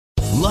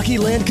Lucky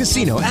Land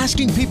Casino,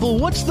 asking people,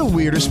 what's the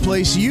weirdest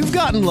place you've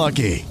gotten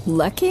lucky?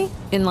 Lucky?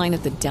 In line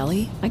at the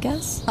deli, I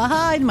guess?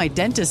 Aha, in my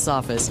dentist's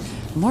office.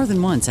 More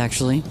than once,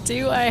 actually.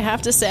 Do I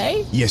have to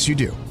say? Yes, you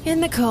do. In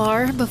the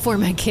car before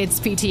my kids'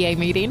 PTA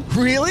meeting.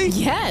 Really?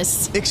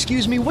 Yes.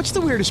 Excuse me, what's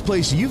the weirdest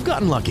place you've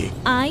gotten lucky?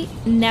 I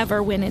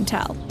never win and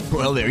tell.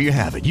 Well, there you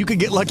have it. You can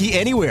get lucky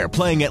anywhere,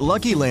 playing at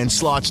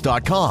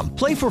LuckyLandSlots.com.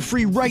 Play for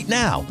free right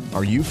now.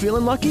 Are you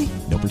feeling lucky?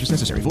 No purchase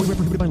necessary. Void where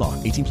prohibited by law.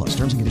 18 plus.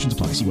 Terms and conditions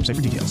apply. See website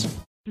for details.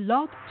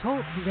 Blog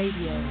Talk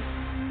Radio.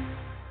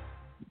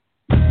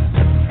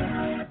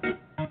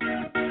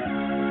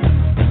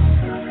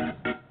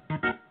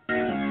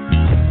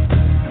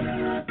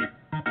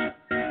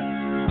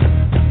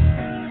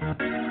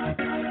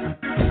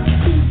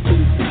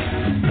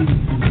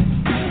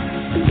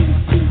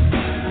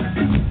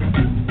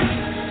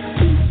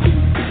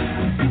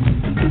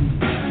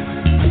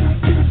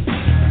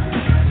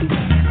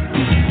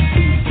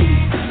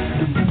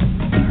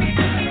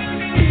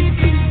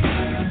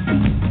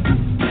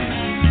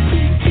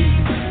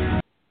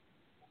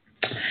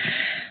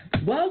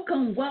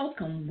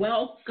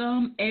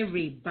 Welcome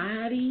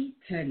everybody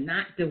to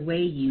Not the Way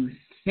You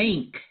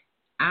Think.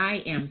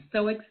 I am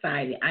so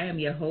excited. I am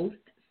your host,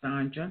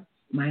 Sandra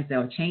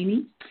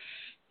Cheney.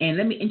 And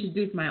let me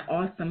introduce my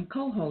awesome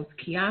co-host,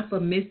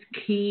 Kijafa, Miss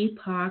Key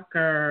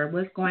Parker.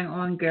 What's going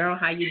on, girl?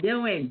 How you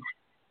doing?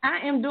 I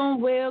am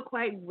doing well,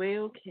 quite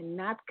well.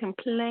 Cannot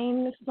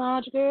complain,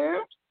 Sandra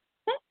girl.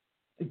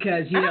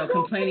 Because,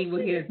 complaining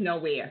will get us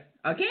nowhere.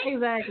 Okay?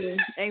 Exactly.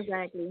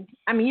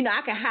 I mean,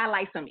 I can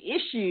highlight some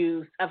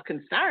issues of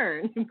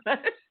concern, but...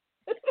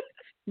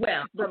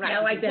 Well, I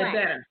like that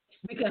better.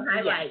 We can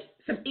highlight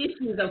some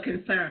issues of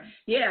concern.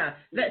 Yeah.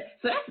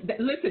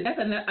 Listen, that's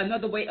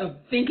another way of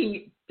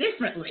thinking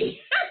differently.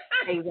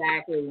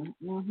 Exactly.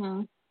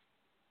 Mm-hmm.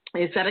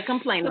 Instead of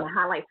complaining,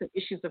 highlight some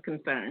issues of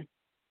concern.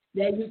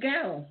 There you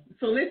go.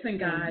 So listen,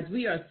 guys,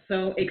 we are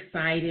so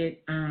excited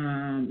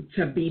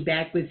to be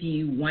back with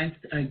you once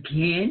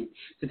again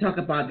to talk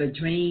about the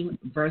dream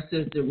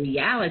versus the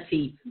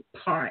reality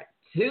part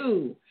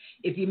 2.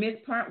 If you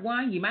missed part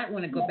 1, you might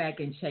want to go back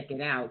and check it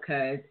out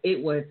because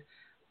it was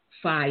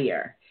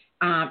fire.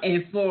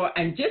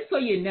 And just so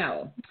you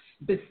know,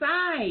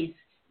 besides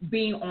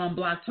being on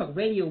Blog Talk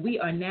Radio, we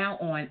are now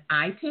on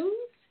iTunes.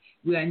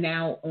 We are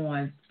now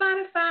on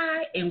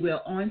Spotify, and we're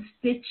on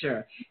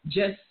Stitcher.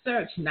 Just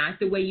search Not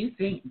the Way You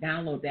Think.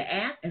 Download the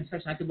app and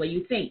search Not the Way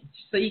You Think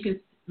so you can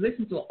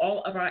listen to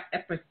all of our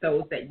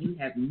episodes that you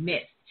have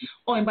missed.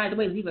 Oh, and by the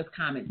way, leave us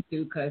comments,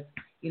 too, because,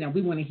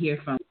 we want to hear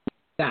from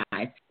you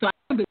guys. So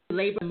I'm going to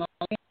belabor the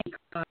moment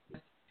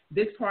because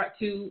this part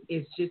 2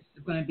 is just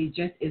going to be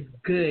just as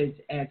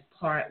good as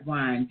part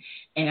 1.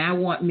 And I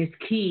want Miss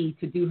Key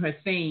to do her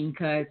thing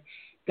because,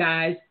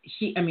 guys,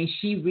 she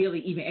really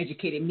even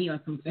educated me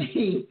on some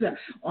things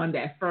on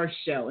that first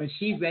show, and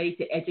she's ready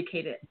to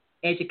educate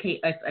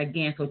us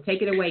again. So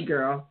take it away,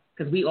 girl,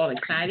 because we all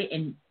excited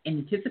and in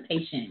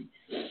anticipation.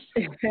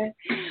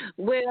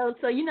 Well,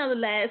 so the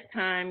last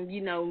time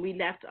we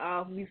left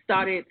off, we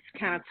started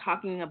kind of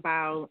talking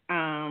about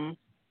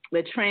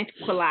the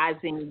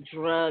tranquilizing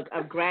drug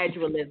of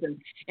gradualism,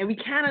 and we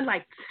kind of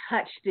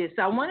touched it.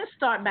 So I want to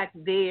start back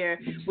there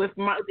with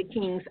Martin Luther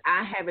King's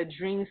 "I Have a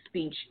Dream"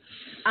 speech,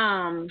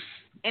 and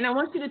I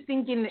want you to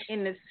think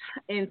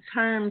in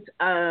terms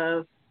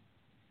of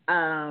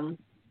the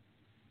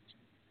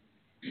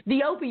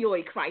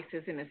opioid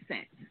crisis, in a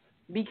sense,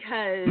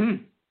 because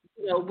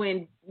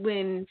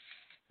when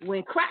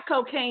crack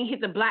cocaine hit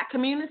the Black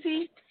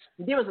community,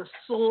 there was a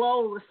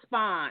slow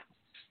response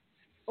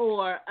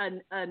or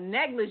a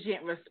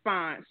negligent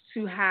response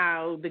to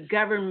how the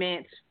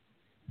government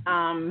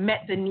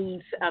met the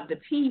needs of the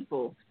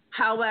people.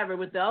 However,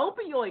 with the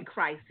opioid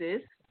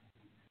crisis,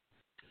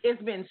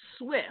 it's been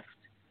swift.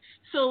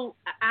 So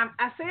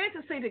I say it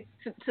to say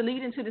to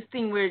lead into this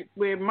thing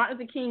where Martin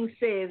Luther King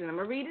says, and I'm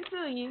going to read it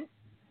to you.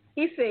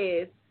 He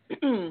says,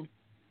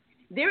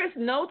 there is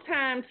no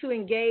time to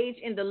engage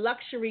in the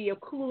luxury of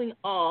cooling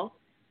off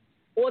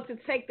or to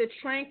take the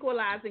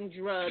tranquilizing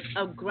drug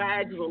of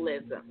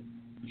gradualism.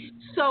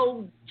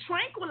 So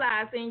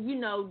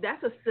tranquilizing,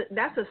 that's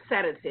a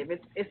sedative.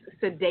 It's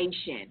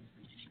sedation.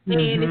 Mm-hmm.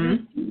 And if you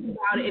think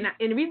about it,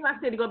 and the reason I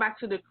said to go back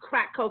to the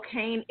crack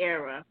cocaine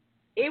era,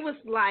 it was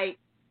like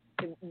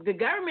the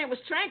government was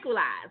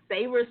tranquilized.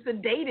 They were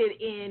sedated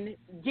in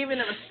giving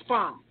a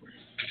response.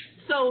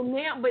 So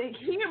now, but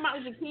here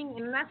Martin Luther King,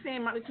 and I'm not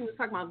saying Martin Luther King was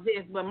talking about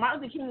this, but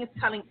Martin Luther King is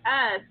telling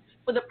us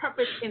for the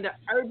purpose and the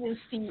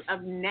urgency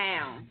of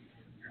now,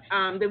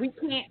 that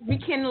we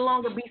can no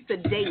longer be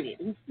sedated.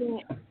 We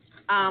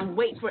can't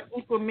wait for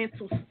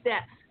incremental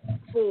steps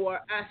for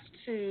us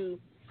to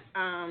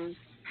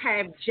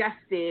have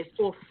justice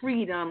or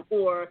freedom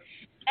or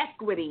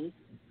equity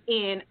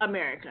in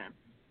America.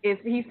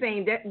 He's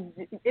saying that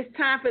it's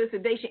time for the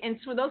sedation. And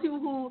for those people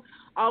who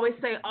always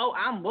say, oh,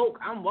 I'm woke.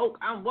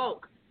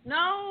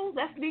 No,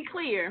 let's be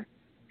clear.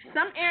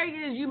 Some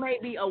areas you may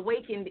be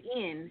awakened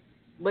in,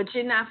 but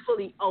you're not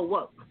fully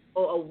awoke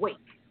or awake.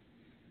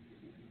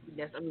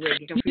 That's a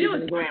really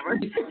confusing grammar.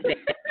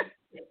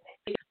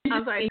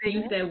 funny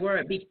you use that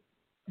word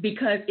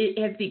because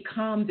it has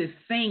become this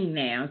thing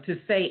now to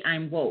say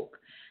I'm woke.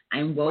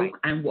 I'm woke, right.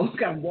 I'm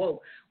woke, I'm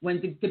woke.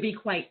 When to be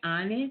quite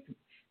honest,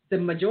 the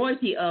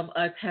majority of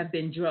us have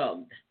been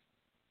drugged.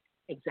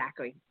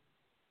 Exactly.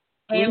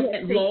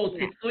 And lulled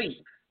to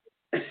sleep.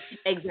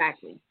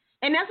 Exactly.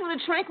 And that's what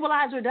a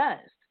tranquilizer does.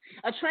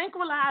 A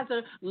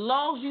tranquilizer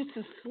lulls you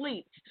to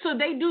sleep. So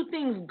they do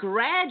things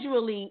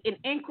gradually in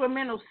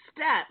incremental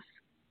steps.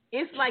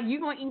 It's like you're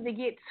going to either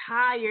get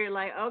tired,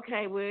 like,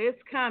 okay, well,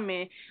 it's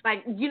coming.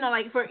 Like,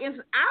 like, for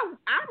instance,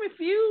 I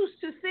refuse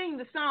to sing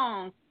the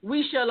song,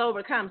 We Shall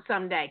Overcome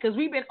Someday, because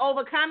we've been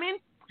overcoming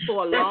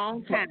for a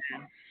long time.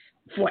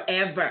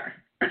 Forever.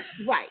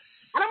 Right.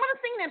 I don't want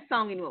to sing that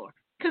song anymore.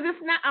 Because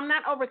I'm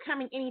not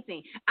overcoming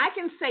anything. I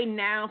can say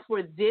now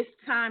for this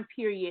time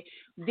period,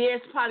 there's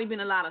probably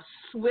been a lot of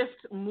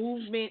swift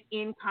movement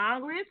in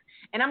Congress.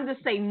 And I'm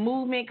just saying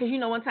movement because,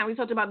 one time we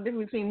talked about the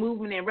difference between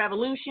movement and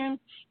revolution.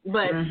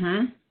 But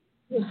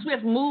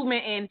swift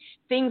movement and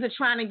things are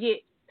trying to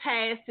get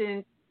passed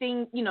and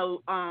things,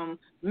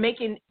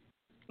 making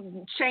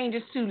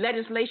changes to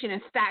legislation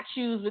and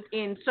statutes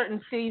within certain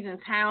cities and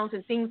towns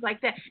and things like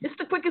that. It's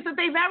the quickest that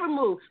they've ever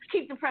moved.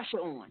 Keep the pressure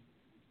on.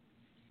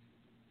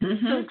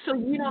 So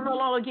you don't no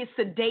longer get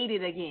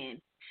sedated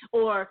again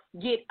or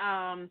get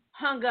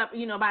hung up,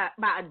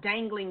 by a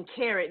dangling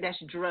carrot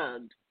that's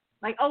drugged.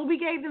 Like, oh, we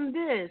gave them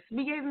this.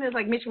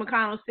 Like Mitch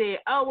McConnell said,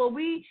 oh, well,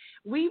 we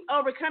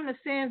overcome the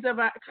sins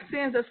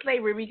of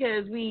slavery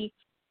because we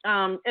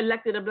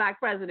elected a black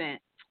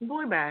president.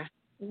 Boy, bye.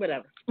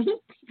 Whatever.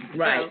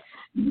 Right.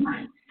 So,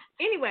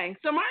 anyway,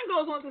 so Martin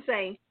goes on to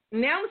say,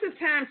 now is the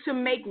time to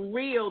make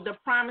real the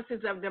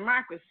promises of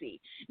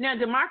democracy. Now,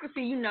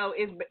 democracy,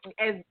 is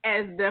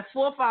as the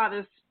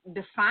forefathers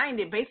defined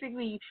it,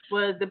 basically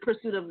was the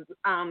pursuit of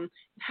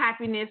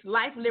happiness,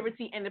 life,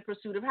 liberty, and the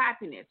pursuit of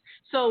happiness.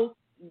 So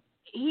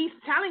he's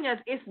telling us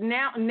it's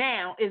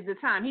now is the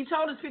time. He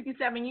told us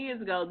 57 years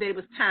ago that it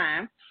was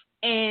time,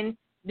 and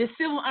the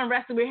civil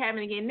unrest that we're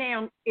having again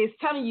now is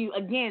telling you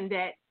again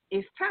that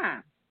it's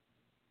time.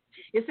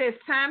 It says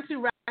time to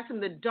rise from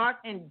the dark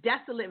and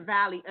desolate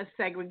valley of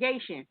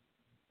segregation.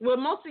 Well,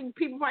 most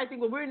people probably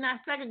think, well, we're not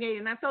segregated.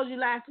 And I told you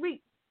last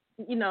week,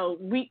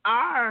 we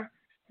are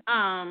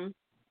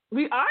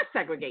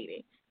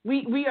segregated.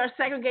 We are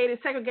segregated.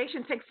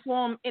 Segregation takes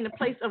form in the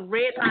place of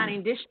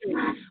redlining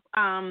districts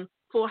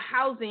for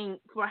housing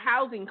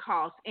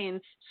costs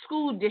and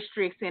school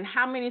districts and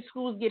how many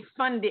schools get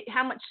funded,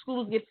 how much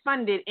schools get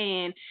funded,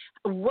 and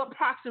what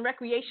parks and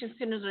recreation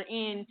centers are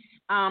in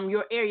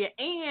your area,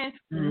 and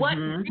what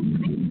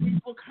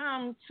will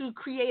come to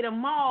create a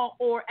mall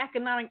or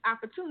economic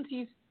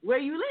opportunities where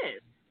you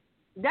live.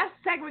 That's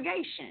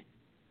segregation.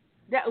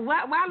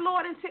 Why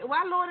Lord and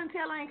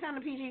Taylor ain't come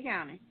to PG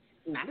County?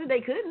 Not that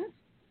they couldn't.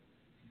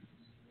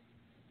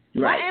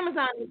 Right. Why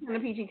Amazon didn't come to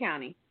PG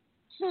County?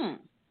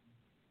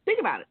 Think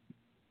about it.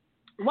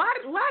 Why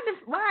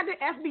did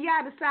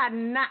FBI decide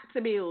not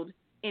to build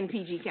in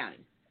PG County?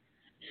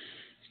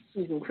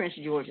 He's in Prince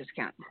George's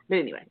County. But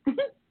anyway.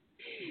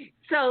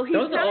 So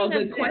those are all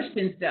good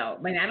questions, though.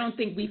 I mean, I don't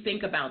think we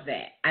think about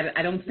that.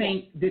 I don't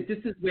think that this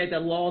is where the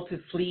lull to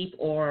sleep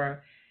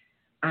or,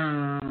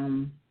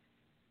 as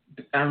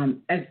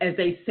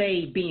they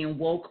say, being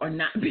woke or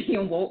not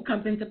being woke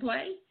comes into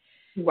play.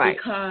 Right.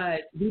 Because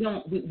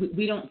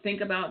we don't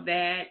think about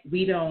that.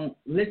 We don't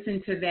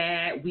listen to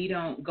that. We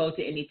don't go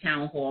to any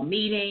town hall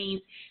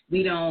meetings.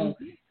 We don't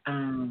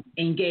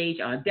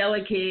engage our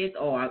delegates,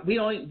 or we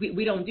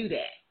don't do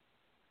that.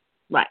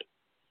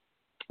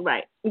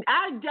 Right.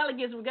 Our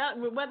delegates,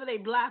 whether they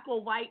black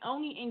or white,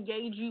 only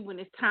engage you when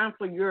it's time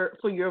for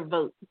your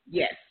vote.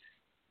 Yes.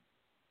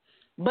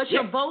 But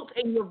your vote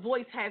and your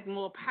voice has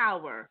more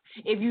power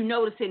if you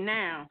notice it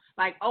now.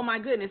 Like, oh my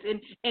goodness,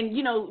 and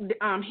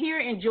here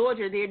in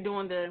Georgia they're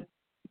doing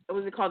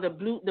what's it called, the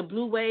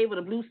blue wave or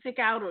the blue sick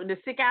out or the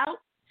sick out.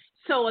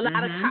 So a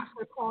lot of cops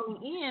are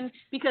calling in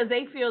because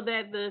they feel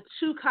that the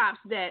two cops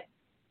that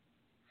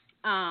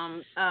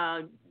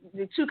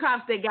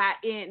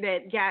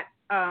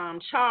got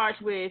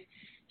charged with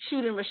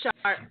shooting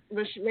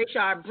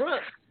Rayshard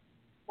Brooks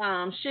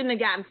shouldn't have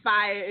gotten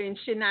fired and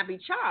should not be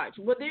charged.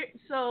 Well,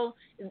 so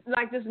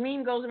like this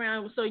meme goes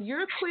around. So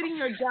you're quitting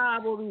your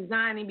job or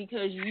resigning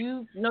because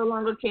you no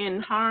longer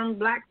can harm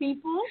black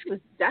people?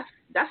 That's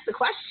the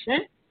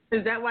question.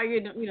 Is that why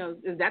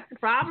is that the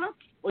problem?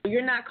 Or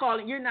you're not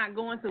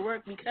going to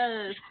work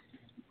because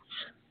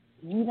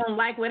you don't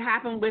like what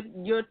happened with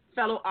your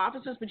fellow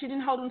officers, but you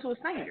didn't hold them to a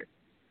standard.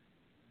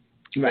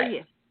 Right. So,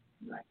 yeah.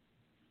 Right.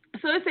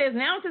 So it says,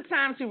 now is the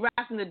time to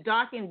rise from the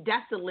dark and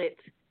desolate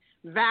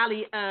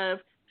valley of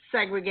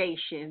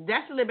segregation.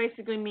 Desolate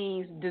basically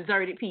means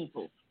deserted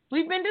people.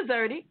 We've been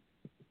deserted.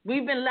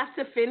 We've been left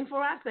to fend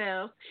for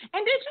ourselves.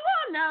 And did you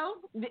all know,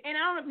 and I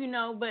don't know if you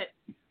know, but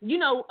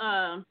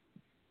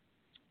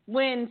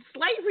when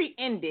slavery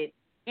ended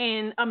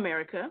in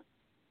America,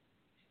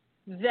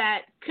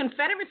 that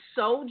Confederate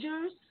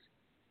soldiers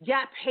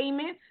got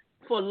payments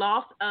for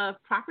loss of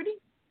property?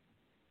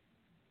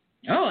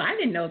 Oh, I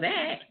didn't know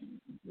that.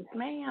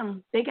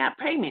 ma'am, they got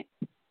payment.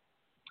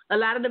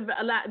 And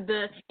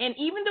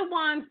even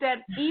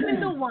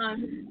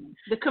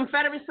the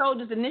Confederate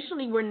soldiers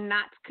initially were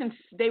not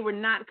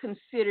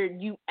considered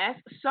U.S.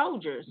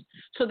 soldiers,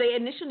 so they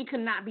initially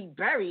could not be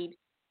buried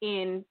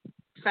in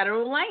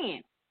federal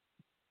land.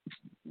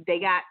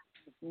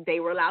 They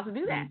were allowed to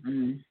do that,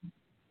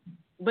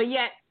 but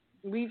yet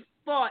we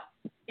fought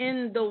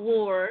in the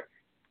war,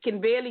 can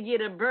barely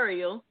get a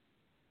burial,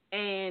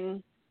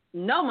 and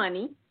no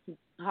money,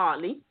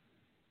 hardly.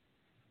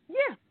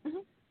 Yeah.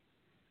 Mm-hmm.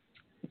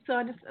 So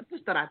I just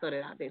thought I'd throw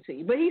that out there to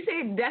you. But he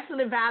said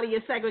desolate valley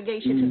of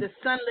segregation to the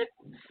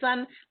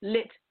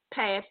sunlit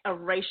path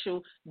of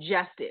racial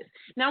justice.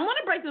 Now I want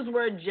to break this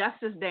word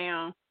justice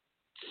down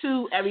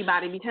to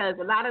everybody, because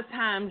a lot of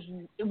times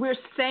we're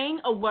saying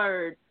a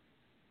word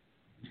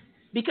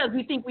because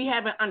we think we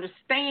have an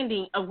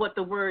understanding of what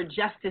the word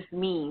justice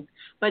means.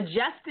 But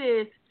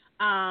justice,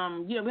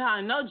 we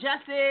have no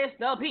justice,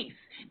 no peace.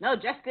 No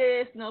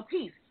justice, no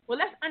peace. Well,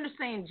 let's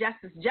understand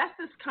justice.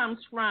 Justice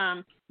comes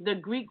from the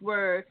Greek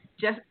word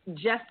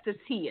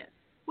justitia,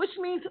 which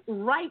means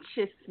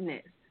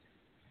righteousness.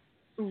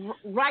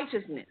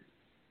 Righteousness.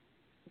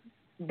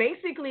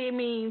 Basically, it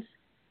means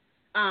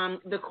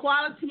the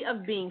quality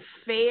of being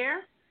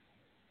fair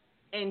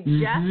and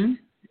just,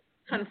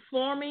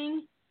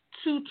 conforming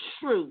to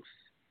truth.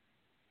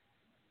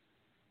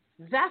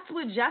 That's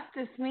what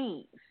justice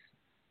means.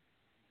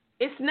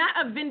 It's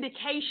not a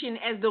vindication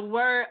as the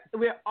word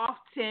we're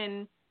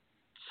often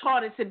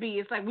taught it to be.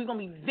 It's like we're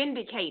going to be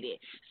vindicated.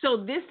 So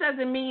this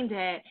doesn't mean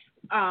that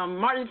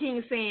Martin Luther King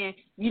is saying,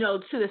 to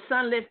the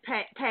sunlit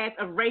path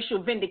of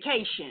racial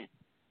vindication.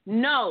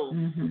 No,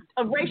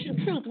 of racial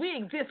truth. We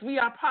exist. We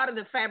are part of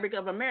the fabric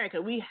of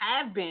America. We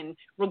have been,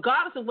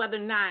 regardless of whether or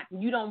not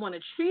you don't want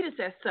to treat us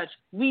as such.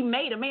 We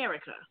made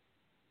America.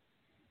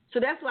 So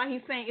that's why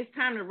he's saying it's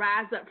time to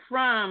rise up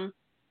from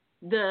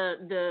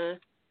the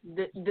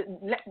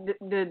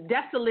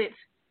desolate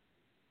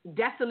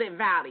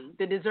valley,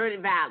 the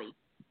deserted valley.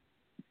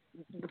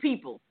 The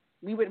people.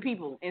 We were the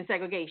people in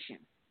segregation.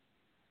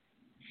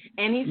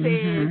 And he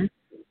says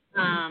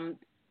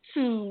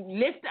to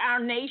lift our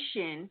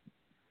nation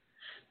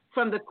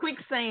from the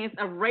quicksands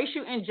of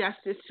racial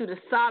injustice to the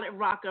solid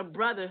rock of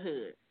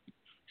brotherhood.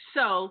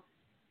 So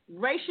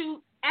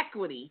racial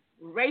equity,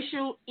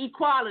 racial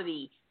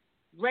equality,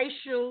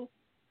 racial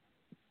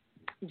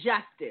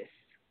justice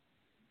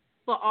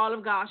for all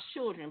of God's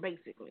children,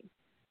 basically.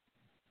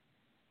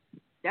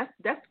 That's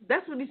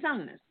what he's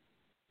telling us.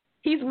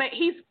 He's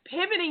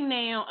pivoting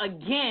now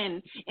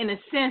again in a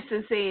sense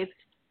that says,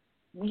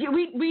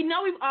 we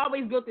know we've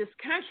always built this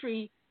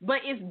country,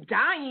 but it's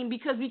dying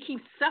because we keep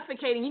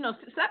suffocating.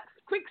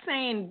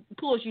 Quicksand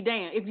pulls you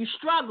down. If you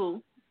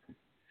struggle,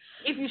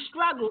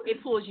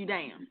 it pulls you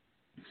down.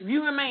 If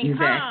you remain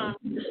calm,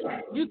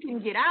 you can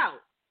get out.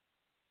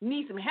 You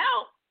need some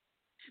help.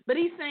 But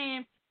he's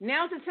saying,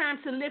 now's the time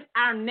to lift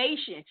our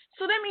nation.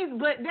 So that means,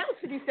 but that was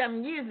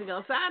 57 years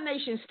ago. So our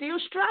nation's still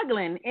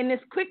struggling in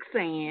this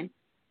quicksand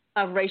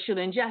of racial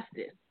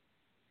injustice.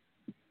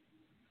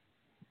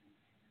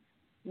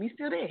 We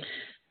still there?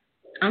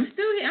 I'm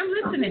still here. I'm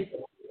listening.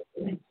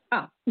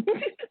 Oh.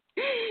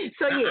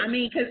 So yeah.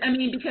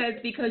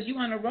 Because you're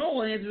on a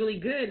roll and it's really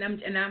good.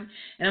 And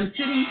I'm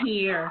sitting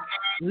here.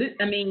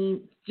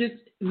 Just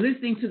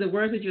listening to the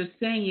words that you're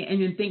saying,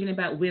 and then thinking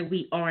about where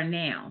we are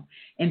now,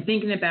 and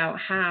thinking about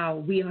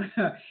how we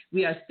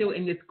are still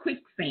in this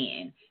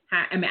quicksand.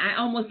 I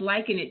almost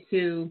liken it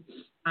to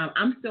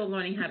I'm still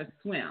learning how to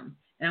swim,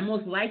 and I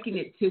almost liken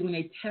it to when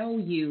they tell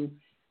you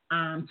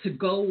not to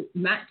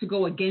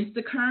go against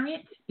the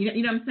current. You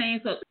know what I'm saying?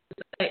 So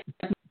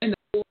in the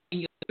water and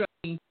you're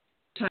struggling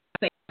trying to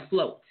stay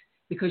afloat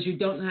because you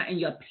don't know how, and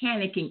you're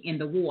panicking in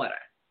the water.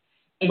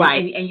 And,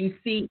 right. And you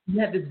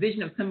have this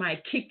vision of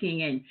somebody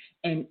kicking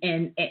and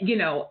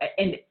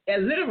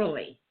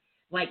literally,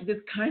 like, this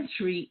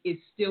country is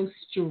still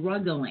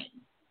struggling.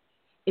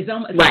 It's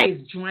almost like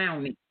it's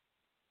drowning.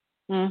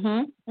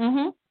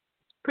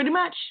 Pretty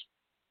much.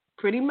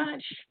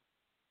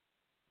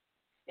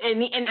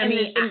 And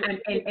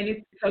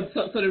it's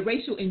so the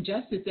racial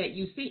injustice that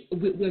you see,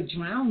 we're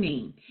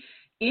drowning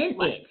in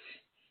it,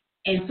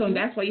 and so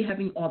that's why you're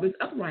having all this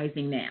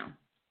uprising now.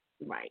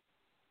 Right.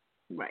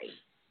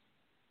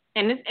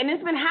 And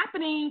it's been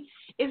happening.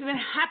 It's been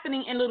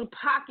happening in little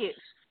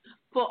pockets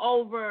for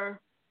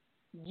over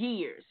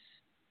years.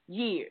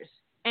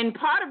 And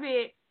part of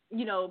it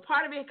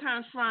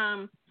comes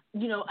from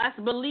us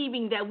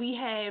believing that we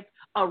have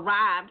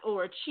arrived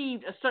or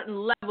achieved a certain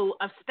level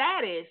of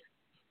status,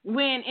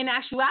 when in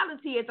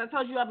actuality, as I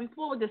told you all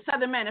before, with the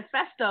Southern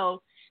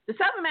Manifesto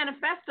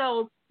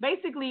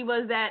basically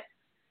was that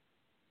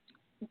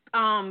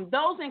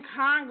those in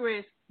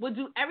Congress would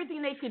do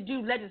everything they could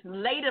do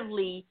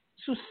legislatively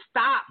to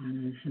stop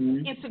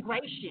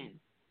integration.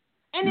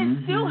 And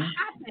it still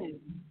happens.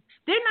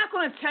 They're not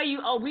going to tell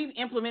you, we've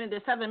implemented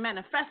the Southern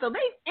Manifesto.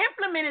 They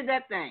implemented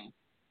that thing.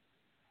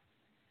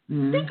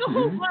 Think of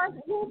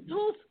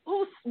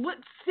what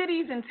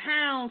cities and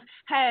towns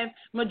have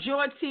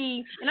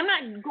majority, and I'm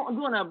not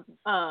doing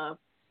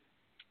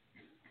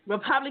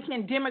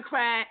Republican,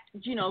 Democrat,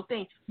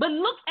 thing. But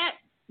look at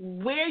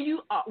where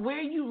you are,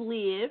 where you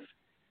live,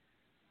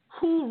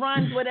 who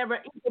runs whatever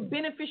is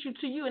beneficial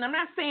to you. And I'm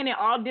not saying that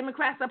all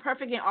Democrats are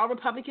perfect and all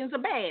Republicans are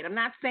bad. I'm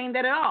not saying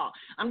that at all.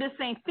 I'm just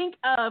saying think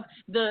of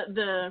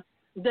the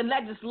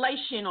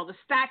legislation or the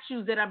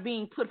statutes that are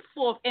being put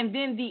forth and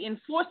then the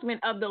enforcement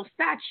of those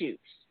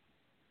statutes.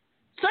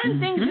 Certain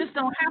things just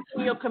don't happen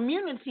in your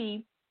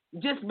community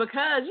just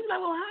because you're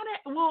like,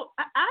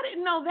 I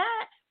didn't know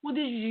that. Well,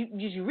 did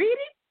you read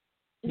it?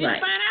 Did you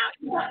find out?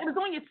 It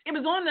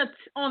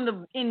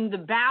was in the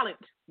ballot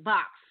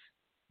box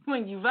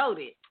when you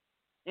voted.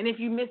 And if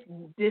you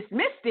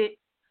dismissed it,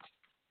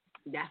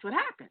 that's what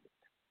happened.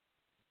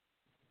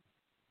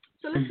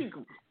 So let's keep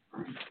going.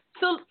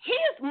 So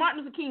here's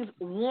Martin Luther King's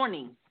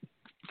warning.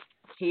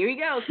 Here he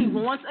goes. He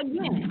warns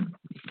again.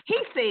 He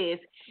says,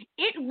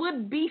 it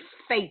would be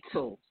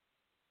fatal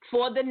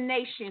for the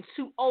nation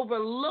to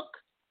overlook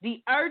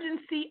the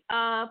urgency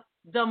of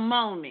the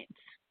moment.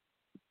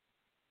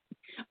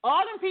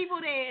 All the people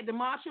there at the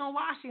March on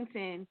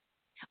Washington,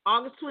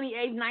 August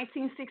 28,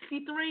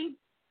 1963,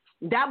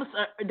 that was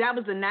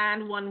a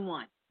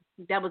 911.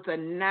 That was a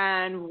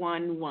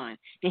 911.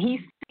 And he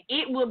said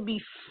it would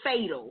be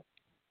fatal.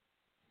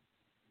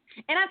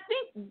 And I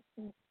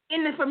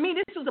think, for me,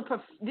 this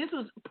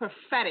was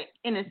prophetic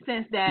in the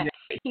sense that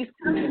he's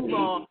telling you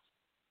all,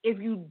 if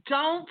you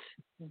don't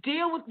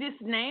deal with this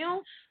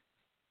now,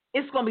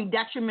 it's going to be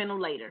detrimental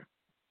later.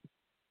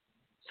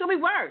 It's going to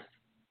be worse.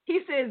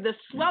 He says the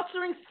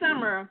sweltering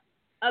summer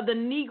of the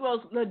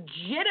Negroes'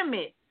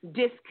 legitimate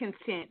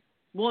discontent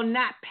will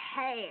not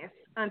pass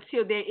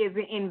until there is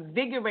an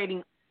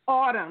invigorating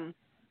autumn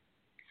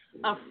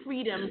of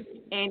freedom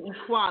and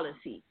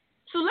equality.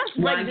 So let's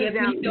break this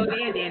down. Still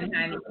there, then,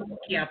 honey.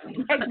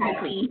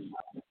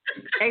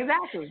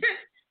 Exactly.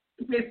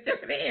 We're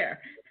still there.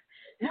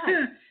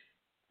 Right.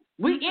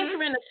 We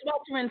enter in the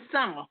sweltering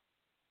summer.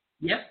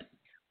 Yep.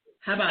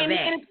 How about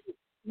that?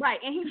 Right,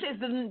 and he says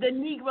the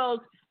Negroes'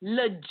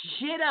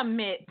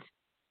 legitimate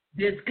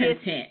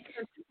discontent.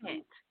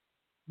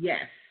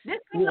 Yes.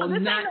 Will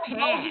not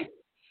pass.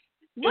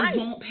 It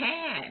won't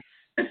pass.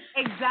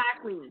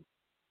 Exactly.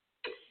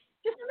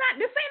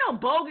 This ain't no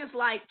bogus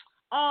like,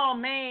 oh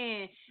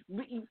man,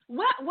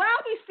 why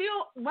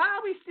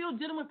are we still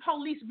dealing with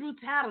police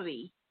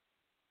brutality?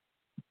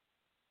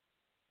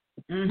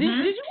 Mm-hmm.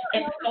 Did you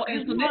so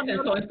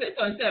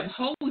instead of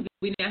hoses,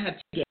 we now have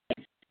tear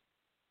gas.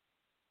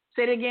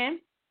 Say it again.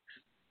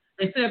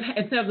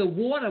 Instead of the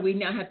water, we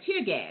now have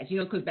tear gas.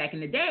 Because back in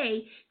the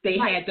day they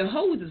had the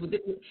hoses.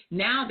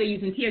 Now they're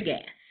using tear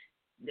gas.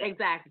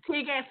 Exactly,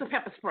 tear gas or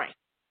pepper spray.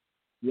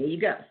 There you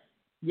go.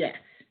 Yes.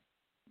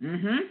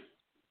 Mhm.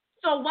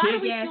 So why tear do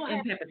we gas still and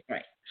have pepper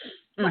spray?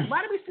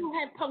 Why do we still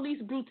have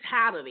police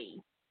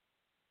brutality?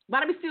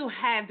 Why do we still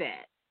have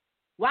that?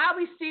 Why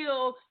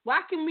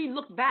can we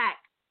look back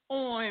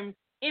on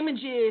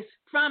images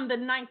from the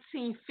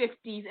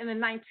 1950s and the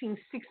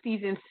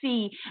 1960s and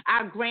see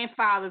our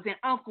grandfathers and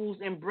uncles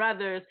and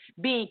brothers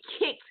being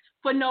kicked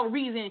for no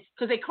reason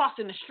because they crossed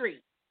in the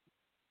street?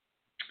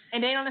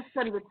 And they don't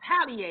necessarily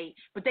retaliate,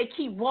 but they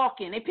keep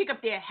walking. They pick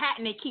up their hat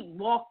and they keep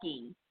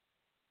walking.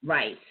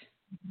 Right.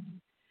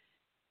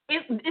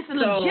 It's a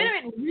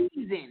legitimate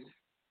reason.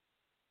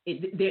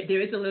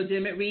 There is a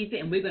legitimate reason,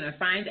 and we're going to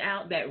find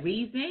out that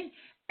reason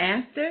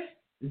after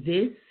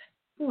this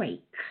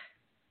break.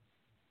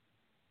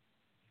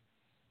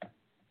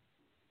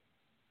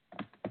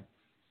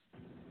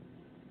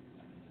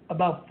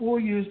 About 4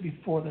 years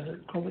before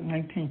the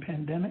COVID-19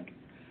 pandemic,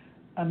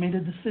 I made a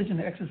decision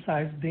to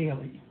exercise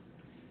daily.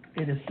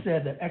 It is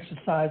said that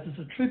exercise is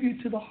a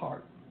tribute to the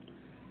heart.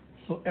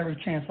 So every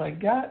chance I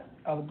got,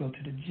 I would go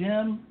to the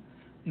gym,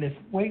 lift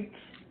weights,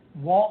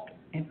 walk,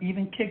 and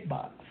even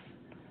kickbox.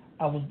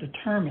 I was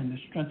determined to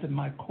strengthen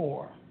my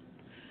core.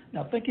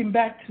 Now, thinking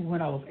back to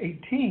when I was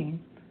 18,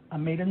 I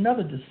made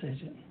another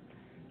decision,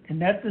 and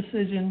that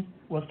decision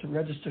was to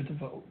register to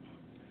vote.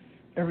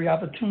 Every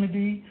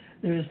opportunity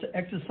there is to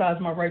exercise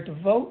my right to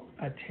vote,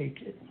 I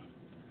take it.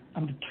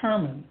 I'm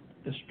determined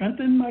to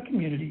strengthen my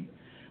community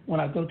when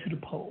I go to the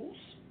polls.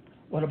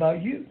 What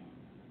about you?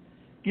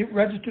 Get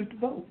registered to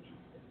vote.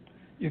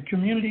 Your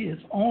community is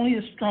only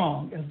as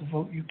strong as the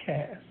vote you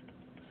cast.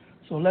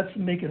 So let's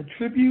make it a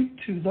tribute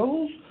to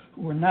those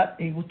who were not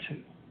able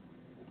to.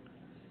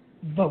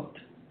 Vote.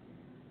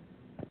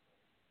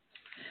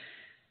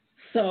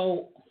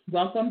 So,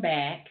 welcome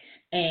back.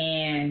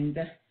 And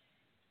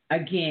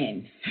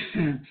again,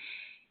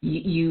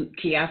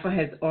 Kijafa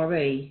has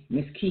already,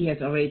 Ms. Key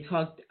has already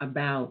talked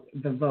about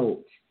the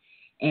vote.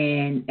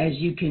 And as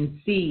you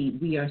can see,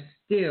 we are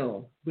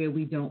still where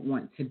we don't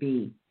want to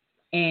be.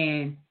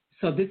 And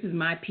so this is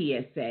my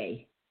PSA.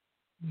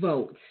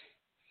 Vote.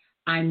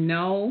 I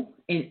know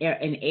in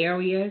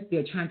areas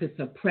they're trying to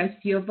suppress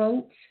your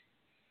vote.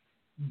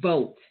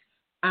 Vote.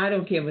 I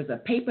don't care if it's a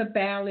paper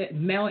ballot,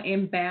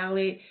 mail-in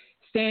ballot,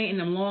 stand in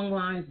the long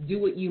lines, do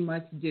what you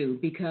must do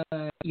because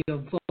your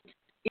vote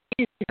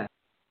is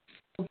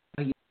so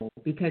valuable.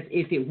 Because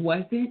if it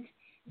wasn't,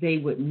 they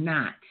would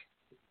not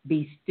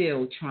be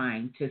still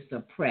trying to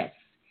suppress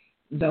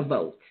the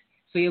vote.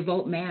 So your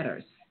vote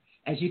matters.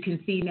 As you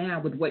can see now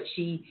with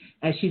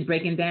as she's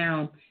breaking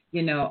down,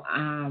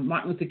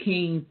 Martin Luther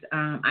King's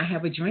I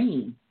Have a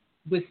Dream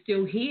was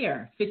still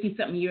here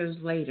 50-something years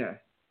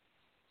later.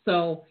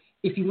 So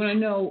if you want to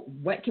know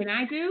what can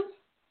I do,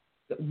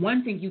 the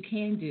one thing you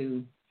can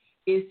do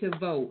is to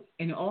vote,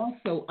 and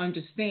also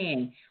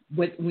understand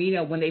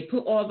when they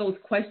put all those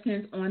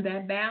questions on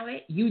that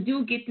ballot, you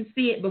do get to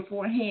see it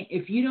beforehand.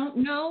 If you don't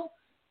know,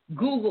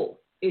 Google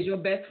is your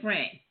best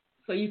friend,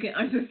 so you can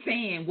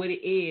understand what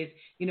it is,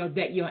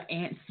 that you're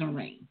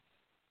answering,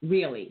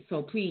 really.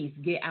 So please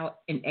get out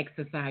and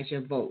exercise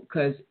your vote,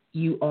 because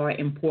you are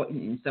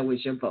important, and so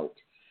is your vote.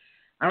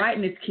 All right,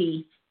 Ms.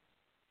 Key,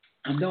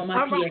 I'm doing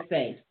my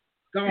PSA.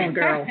 Go on,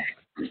 girl.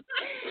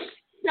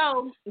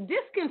 So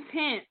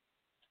discontent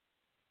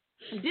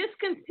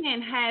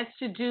has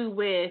to do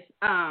with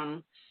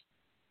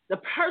the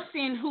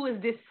person who is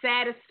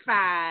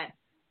dissatisfied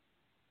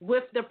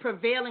with the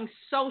prevailing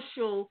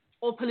social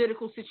or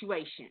political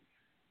situation.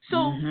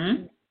 So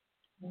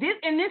this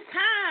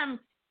time,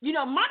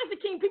 Martin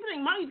Luther King, people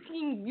think Martin Luther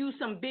King used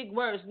some big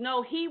words.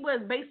 No, he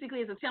was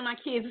basically, as I tell my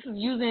kids, he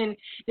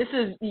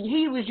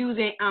was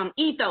using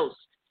ethos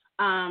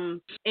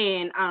and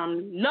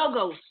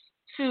logos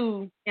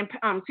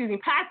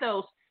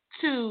pathos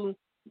to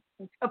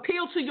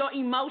appeal to your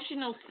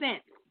emotional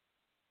sense,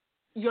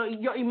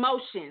 your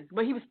emotions,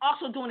 but he was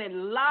also doing it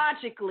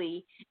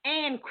logically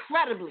and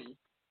credibly.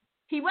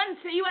 He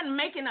wasn't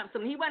making up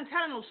something. He wasn't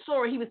telling no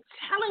story. He was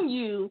telling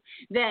you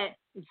that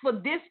for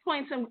this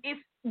point,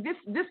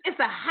 it's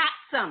a hot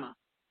summer.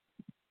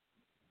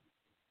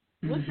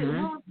 What's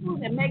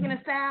it? Megan Thee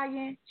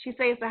Stallion. She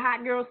say it's a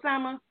hot girl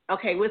summer.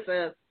 Okay, it's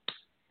a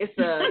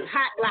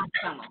hot black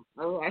summer.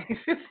 All right,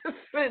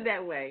 put it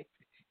that way.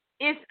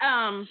 It's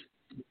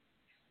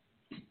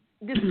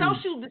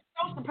the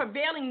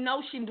prevailing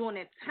notion during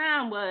that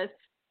time was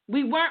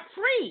we weren't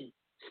free,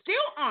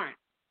 still aren't.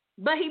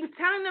 But he was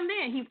telling them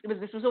then,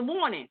 this was a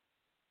warning.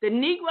 The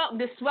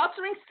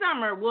sweltering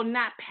summer will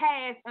not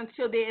pass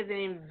until there is an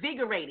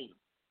invigorating.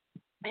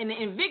 And the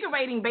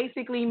invigorating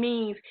basically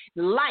means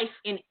life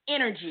and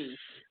energy,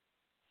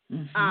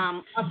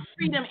 of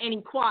freedom and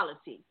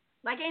equality.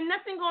 Like ain't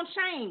nothing gonna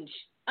change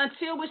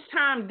until which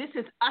time this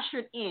is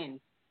ushered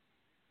in.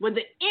 Where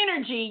the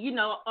energy,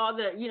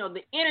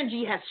 the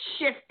energy has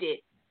shifted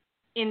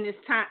in this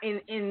time,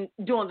 in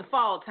during the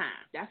fall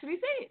time. That's what he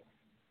said.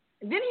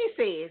 And then he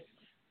says,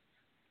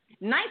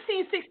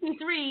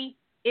 1963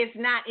 is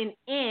not an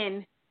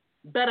end,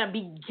 but a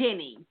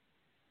beginning.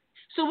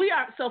 So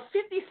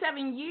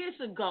 57 years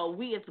ago,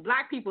 we as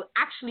Black people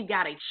actually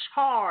got a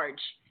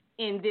charge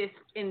in this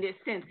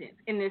sentence,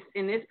 in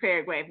this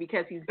paragraph,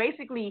 because he's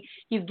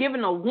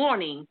giving a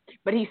warning,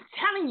 but he's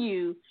telling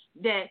you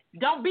that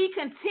don't be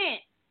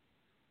content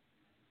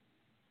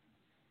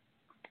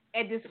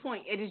at this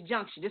point, at this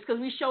juncture. Just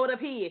because we showed up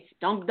here,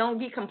 don't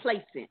get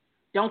complacent.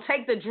 Don't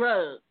take the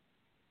drug.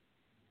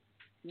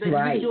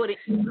 Right. You do it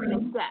in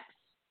steps.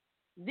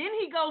 Then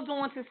he goes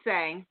on to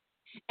say,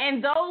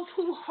 and those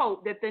who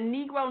hope that the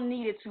Negro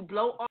needed to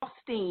blow off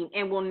steam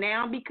and will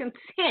now be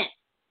content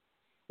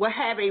will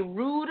have a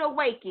rude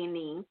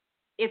awakening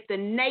if the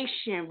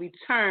nation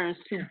returns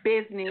to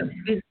business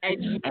as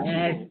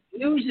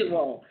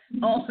usual.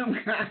 Oh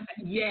my God,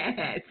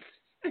 yes.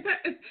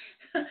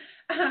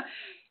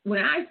 When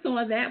I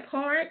saw that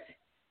part,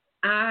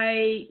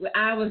 I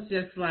was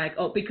just like,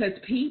 because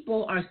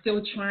people are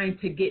still trying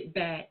to get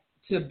back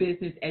to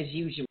business as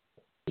usual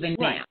even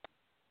now.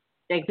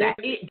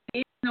 Exactly.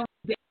 And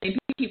people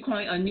keep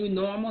calling it a new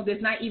normal.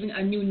 There's not even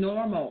a new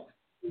normal.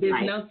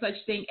 There's no such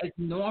thing as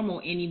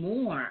normal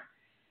anymore.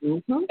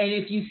 Mm-hmm. And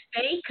if you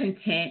stay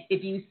content,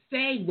 if you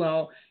say,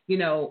 well,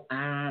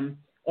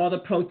 all the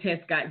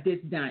protests got this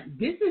done.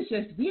 This is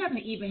just, we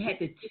haven't even had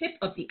the tip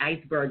of the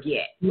iceberg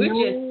yet. We're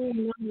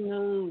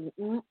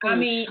I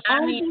mean,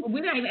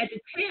 we're not even at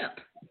the tip.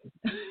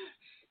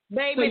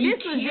 Baby, so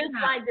this is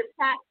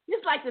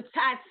just like the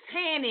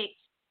Titanic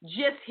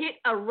just hit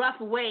a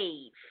rough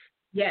wave.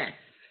 Yes.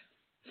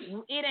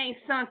 It ain't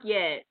sunk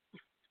yet.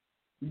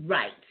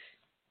 Right.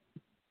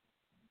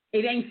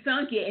 It ain't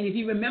sunk yet. And if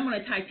you remember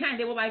on the Titanic,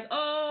 they were like,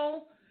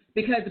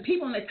 because the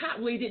people on the top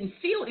really didn't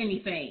feel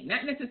anything.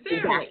 Not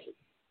necessarily.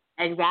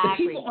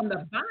 Exactly. The people on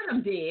the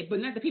bottom did, but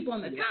not the people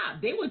on the top.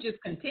 They were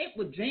just content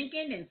with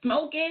drinking and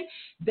smoking.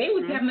 They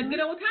was having a good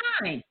old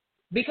time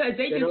because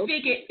they just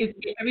figured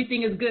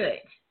everything is good.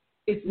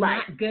 It's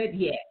not good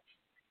yet.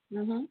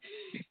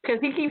 Because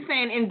he keeps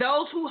saying, and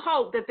those who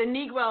hope that the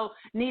Negro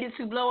needed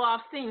to blow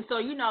off steam.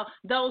 So,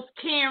 those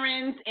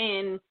Karens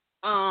and,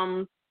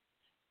 all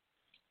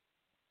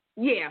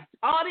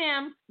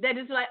them that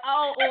is like,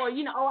 I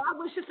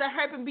wish this would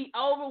hurt and be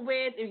over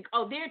with.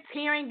 They're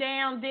tearing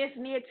down this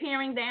and they're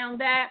tearing down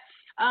that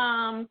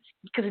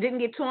because it didn't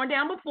get torn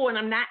down before. And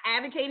I'm not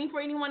advocating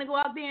for anyone to go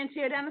out there and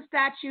tear down a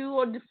statue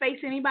or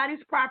deface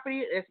anybody's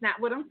property. That's not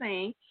what I'm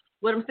saying.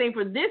 What I'm saying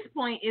for this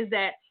point is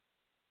that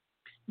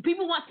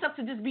people want stuff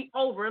to just be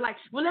over. Like,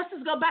 well, let's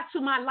just go back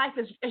to my life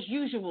as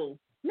usual.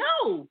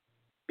 No,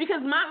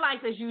 because my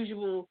life as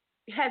usual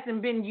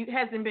hasn't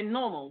been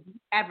normal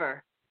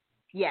ever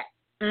yet.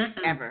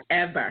 Ever.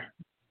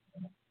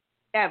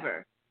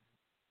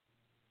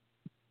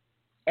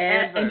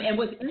 And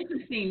what's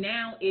interesting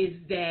now is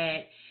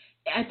that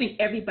I think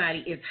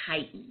everybody is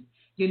heightened,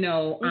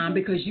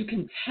 because you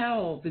can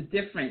tell the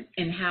difference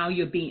in how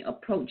you're being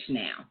approached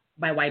now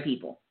by white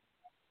people.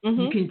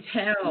 You can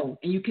tell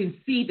and you can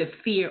see the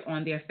fear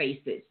on their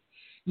faces.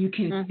 You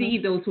can see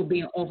those who are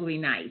being overly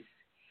nice.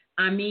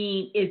 I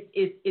mean,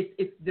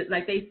 it's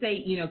like they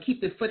say,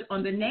 keep the foot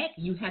on the neck.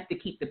 You have to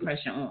keep the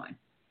pressure on.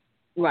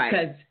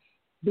 Right.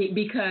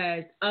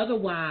 Because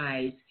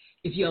otherwise,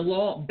 if you're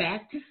lulled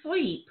back to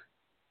sleep,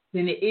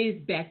 then it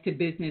is back to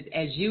business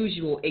as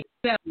usual,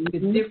 except the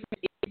difference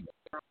is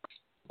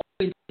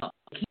open up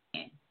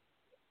again.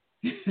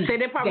 Say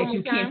that part that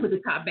you can't put the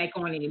top back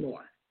on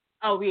anymore.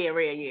 Oh, yeah.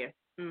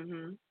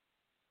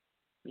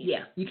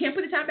 Yeah, you can't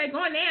put the top back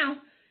on now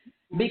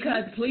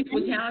because police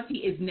brutality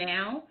is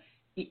now,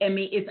 I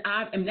mean, it's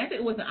not that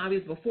it wasn't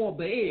obvious before,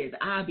 but it is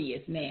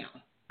obvious now.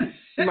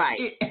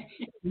 Right.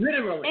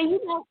 Literally. And,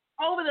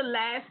 over the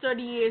last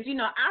 30 years,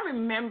 I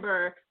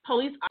remember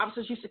police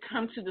officers used to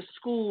come to the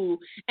school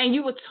and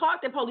you would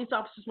talk that police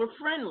officers were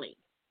friendly,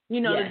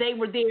 that they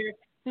were there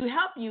to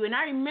help you. And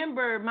I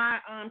remember my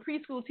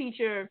preschool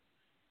teacher,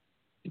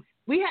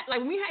 we had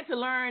to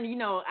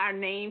learn, our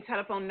name,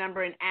 telephone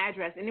number, and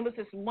address. And it was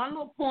this one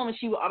little poem that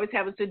she would always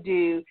have us to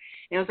do.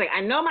 And it was like, I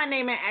know my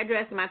name and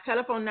address and my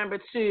telephone number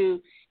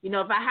too.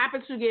 If I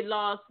happen to get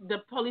lost, the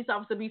police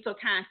officer be so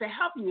kind to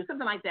help you,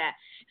 something like that.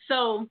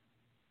 So,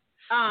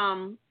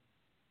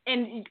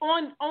 and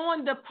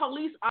on the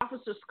police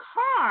officers'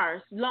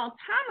 cars, long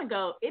time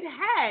ago, it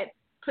had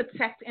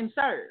protect and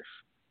serve.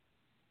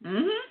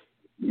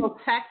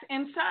 Protect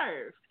and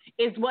serve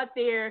is what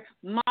their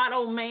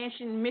motto,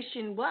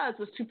 mission was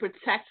to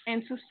protect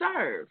and to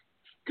serve,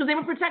 because they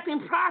were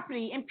protecting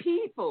property and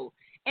people.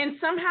 And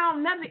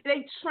somehow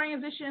they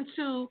transitioned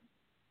to,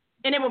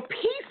 and they were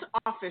peace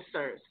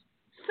officers.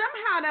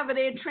 Somehow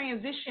they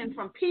transitioned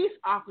from peace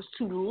officers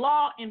to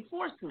law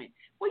enforcement.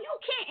 Well, you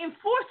can't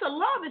enforce a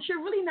law that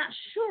you're really not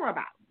sure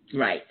about.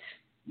 Right.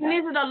 And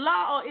is it a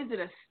law or is it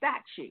a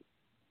statute?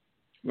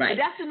 Right.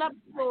 But that's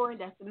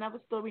another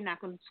story. We're not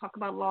going to talk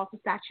about laws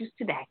and statutes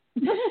today.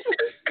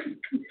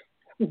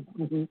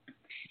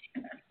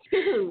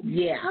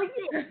 Yeah. Oh,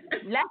 yeah.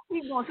 Let's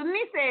keep going. So then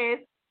he says,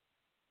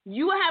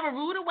 you will have a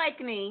rude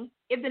awakening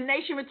if the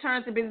nation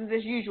returns to business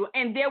as usual,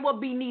 and there will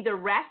be neither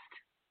rest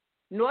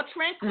nor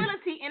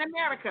tranquility in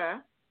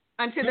America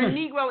until the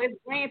Negro is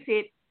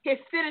granted his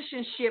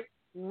citizenship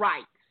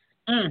rights.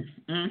 I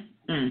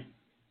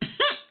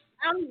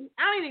don't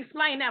need to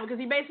explain that because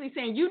he's basically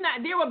saying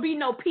there will be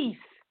no peace.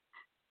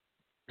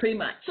 Pretty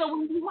much. So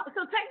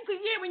technically,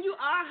 when you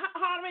are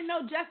hollering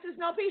no justice,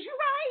 no peace, you're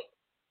right.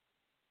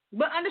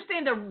 But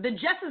understand the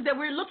justice that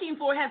we're looking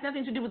for has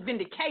nothing to do with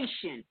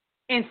vindication.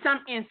 In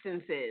some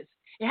instances,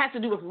 it has to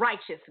do with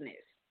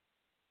righteousness.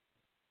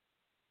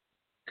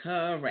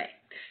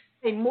 Correct.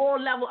 A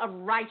moral level of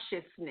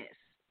righteousness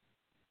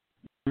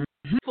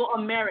for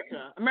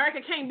America. America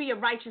can't be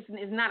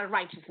is not a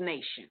righteous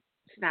nation.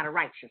 It's not a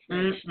righteous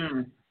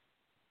nation.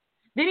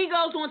 Then he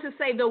goes on to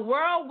say the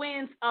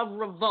whirlwinds of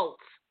revolt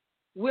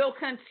will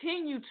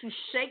continue to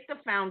shake the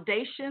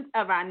foundations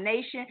of our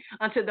nation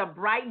until the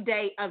bright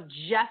day of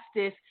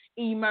justice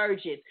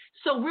emerges.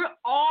 So we're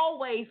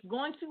always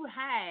going to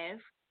have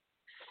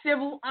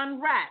civil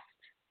unrest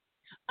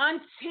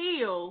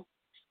until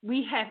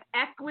we have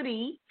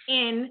equity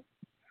in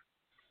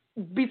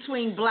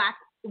between black,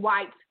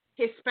 whites,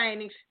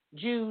 Hispanics,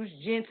 Jews,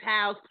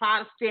 Gentiles,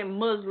 Protestant,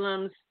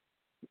 Muslims,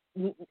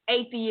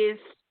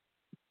 atheists,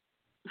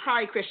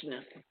 Hare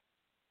Krishnas.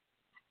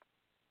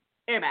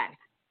 Everybody.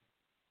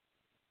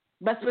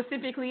 But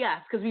specifically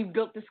us, because we've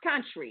built this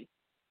country.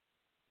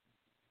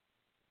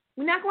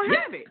 We're not going to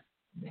have it.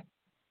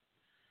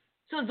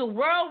 So the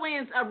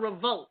whirlwinds of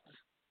revolt.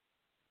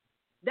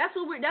 That's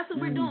what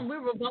we're doing.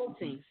 We're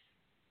revolting.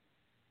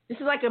 This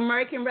is like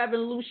American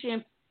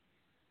Revolution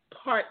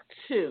Part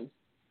 2.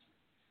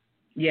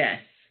 Yes,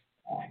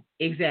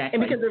 exactly.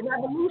 And because a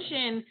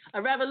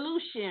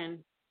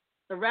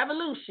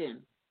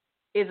revolution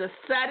is a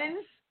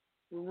sudden,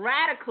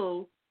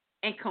 radical,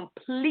 and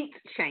complete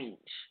change.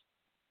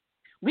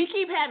 We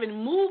keep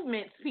having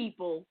movements,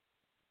 people,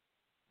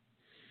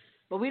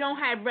 but we don't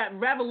have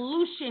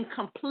revolution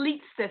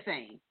completes the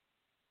thing.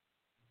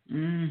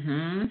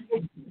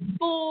 It's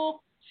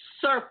full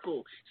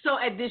circle. So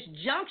at this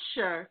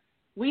juncture,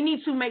 we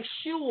need to make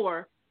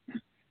sure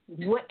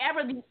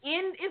whatever the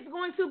end is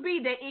going to be,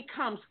 that it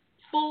comes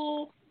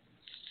full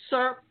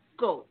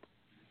circle.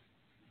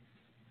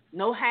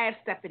 No half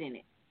stepping in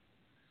it.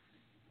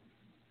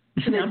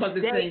 I'm about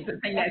to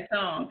sing that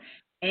song.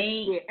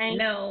 Ain't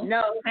no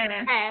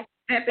half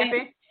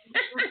stepping.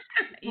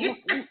 Yes.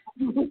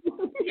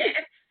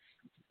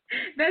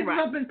 That's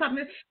right.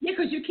 Popping. Yeah,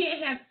 because you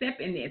can't have step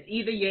in this.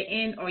 Either you're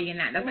in or you're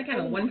not. That's like kind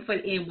of 1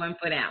 foot in, 1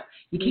 foot out.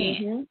 You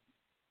can't.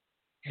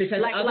 Because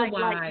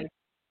otherwise,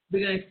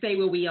 we're going to stay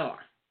where we are.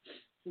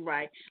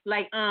 Right.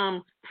 Like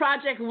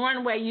Project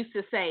Runway used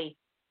to say,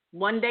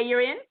 one day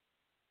you're in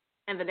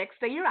and the next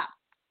day you're out.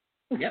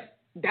 Yep.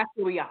 That's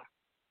where we are.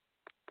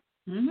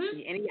 Mm-hmm.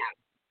 You're in and out.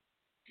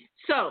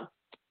 So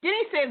then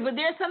he says, but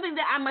there's something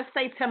that I must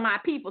say to my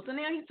people. So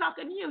now he's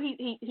talking to you.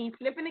 He's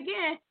flipping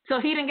again. So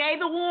he done gave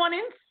the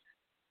warnings.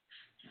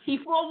 He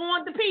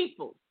forewarned the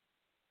people.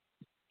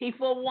 He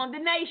forewarned the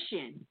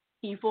nation.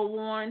 He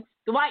forewarned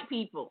the white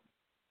people.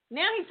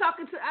 Now he's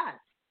talking to us.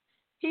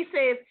 He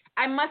says,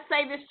 I must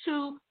say this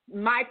to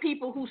my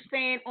people who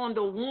stand on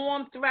the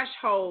warm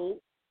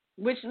threshold,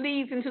 which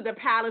leads into the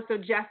palace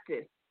of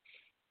justice.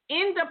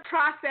 In the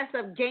process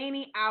of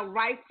gaining our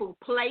rightful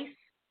place,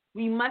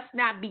 we must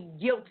not be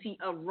guilty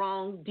of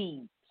wrong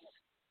deeds.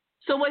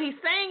 So what he's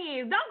saying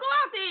is, don't go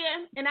out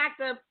there and act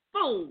a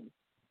fool.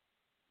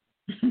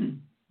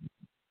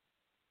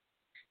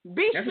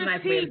 Be That's strategic. a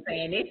nice way of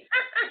saying it.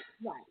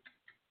 Right.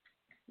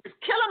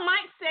 Killer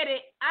Mike said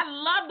it. I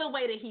love the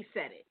way that he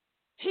said it.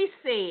 He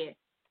said,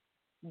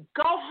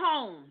 go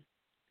home,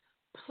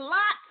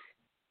 plot,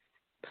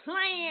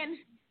 plan,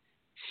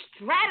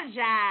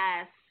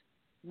 strategize,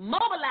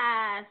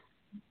 mobilize,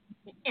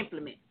 and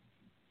implement.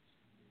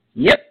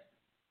 Yep.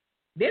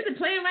 There's a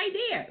plan right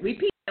there.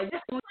 Repeat that.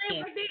 That's the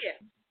plan right there.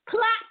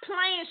 Plot,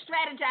 plan,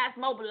 strategize,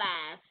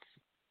 mobilize.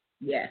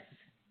 Yes.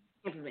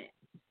 Implement.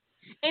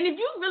 And if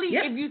you really,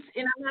 yep. And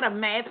I'm not a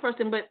math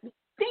person, but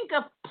think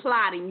of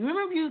plotting. You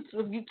remember if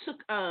you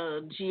took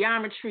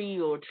geometry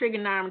or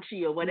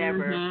trigonometry or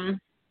whatever. Mm-hmm. I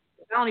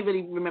don't even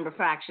really remember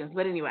fractions,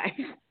 but anyway,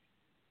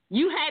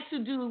 you had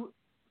to do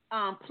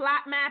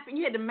plot mapping.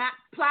 You had to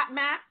plot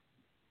map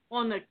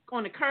on the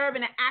curve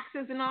and the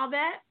axis and all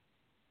that.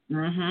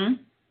 Mm-hmm.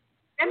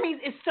 That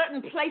means it's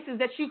certain places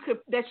that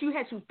you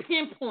had to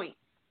pinpoint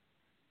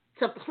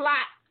to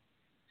plot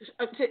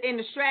in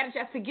the strategy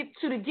to get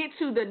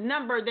to the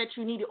number that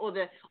you needed or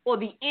the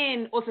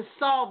end or to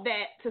solve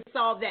that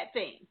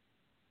thing,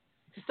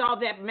 to solve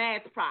that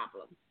math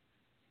problem.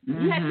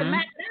 Mm-hmm. You had to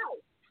map it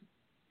out.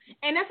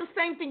 And that's the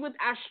same thing with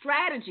our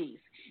strategies.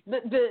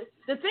 The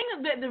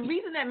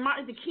reason that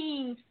Martin Luther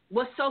King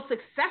was so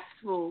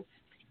successful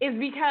is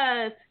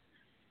because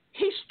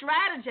he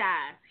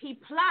strategized, he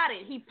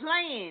plotted, he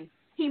planned,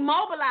 he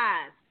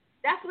mobilized.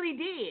 That's what he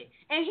did,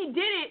 and he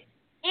did it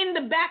in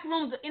the back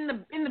rooms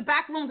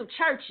of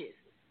churches.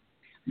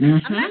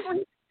 Mm-hmm. I'm not going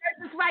to hit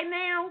churches right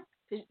now.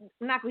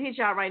 I'm not going to hit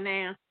y'all right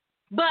now,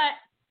 but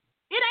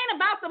it ain't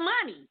about the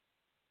money.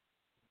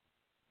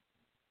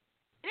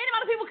 It ain't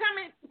about the people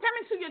coming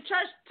to your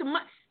church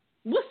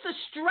what's the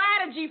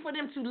strategy for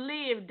them to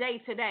live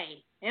day to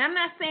day? And I'm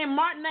not saying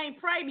Martin ain't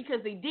pray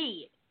because they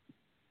did.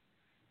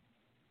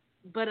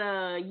 But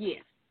yeah.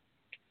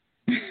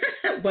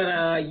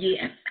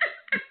 Yeah.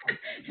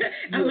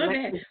 I love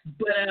that.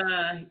 But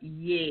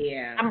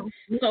yeah.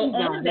 So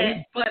on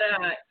that,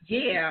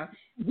 yeah,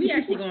 we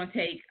actually gonna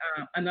take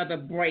another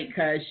break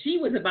because she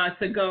was about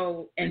to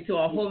go into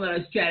a whole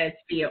other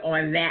stratosphere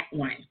on that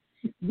one,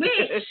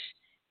 which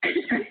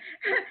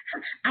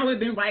I would have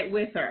been right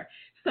with her.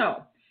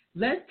 So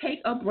let's take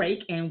a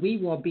break and we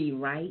will be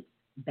right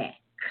back.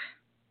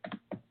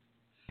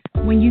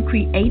 When you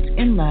create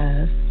in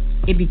love,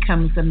 it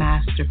becomes a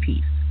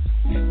masterpiece.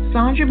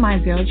 Sandra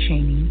Mizell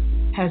Cheney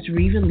has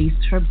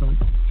re-released her book,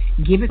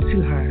 Give It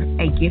to Her,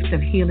 A Gift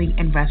of Healing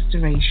and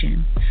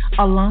Restoration,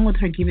 along with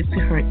her Give It to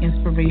Her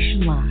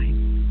inspiration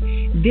line.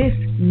 This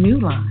new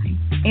line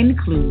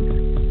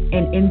includes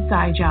an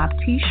Inside Job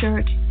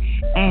t-shirt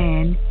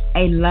and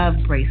a love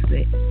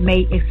bracelet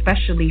made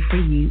especially for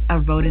you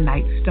of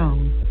rhodonite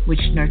stone,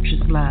 which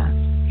nurtures love.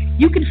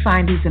 You can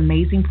find these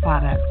amazing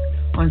products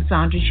on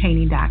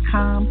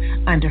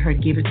sandrachaney.com under her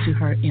Give It to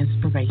Her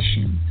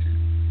inspirations.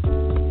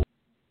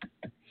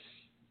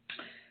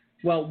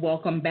 Well,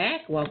 welcome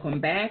back. Kijafa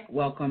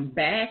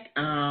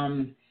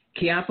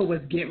was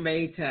getting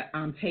ready to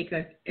take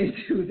us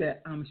into the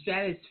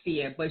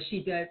stratosphere, but she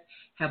does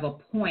have a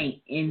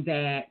point in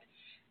that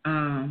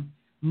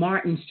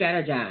Martin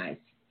strategized,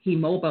 he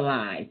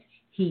mobilized,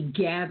 he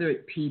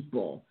gathered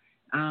people.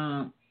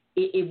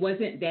 It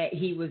wasn't that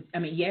he was. I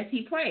mean, yes,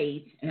 he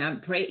prayed, and and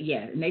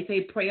they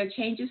say prayer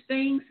changes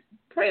things.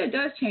 Prayer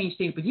does change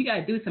things, but you got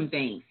to do some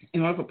things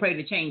in order for prayer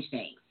to change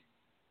things.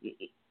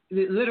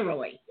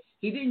 Literally.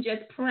 He didn't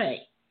just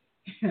pray.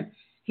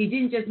 He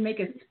didn't just make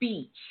a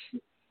speech.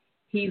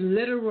 He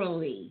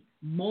literally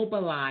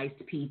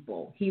mobilized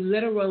people. He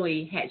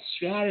literally had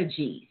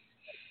strategies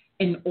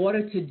in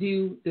order to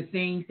do the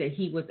things that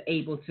he was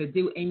able to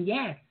do. And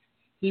yes,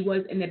 he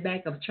was in the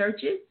back of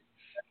churches,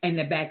 in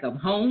the back of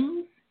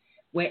homes,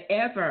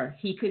 wherever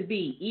he could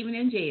be, even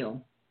in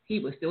jail, he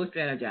was still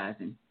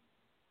strategizing.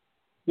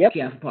 Yep.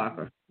 Kijafa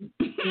Parker.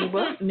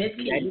 Miss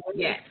Key.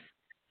 Yes.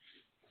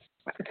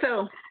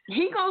 So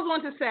he goes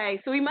on to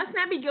say, so we must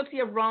not be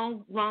guilty of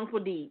wrongful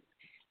deeds.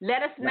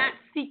 Let us not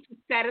seek to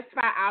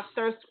satisfy our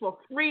thirst for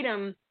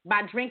freedom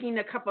by drinking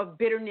the cup of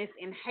bitterness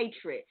and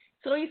hatred.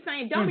 So he's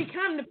saying, don't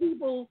become the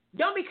people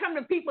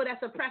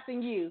that's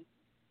oppressing you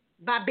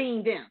by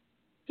being them.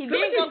 Let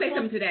me just say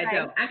something to that,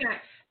 though.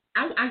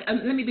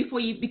 Let me before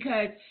you,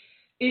 because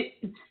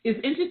It's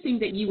interesting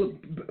that you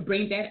would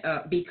bring that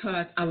up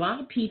because a lot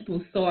of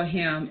people saw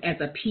him as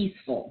a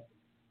peaceful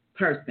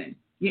person.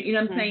 You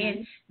know what I'm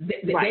saying?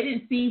 They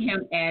didn't see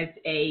him as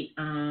a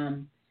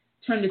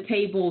turn the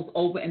tables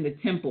over in the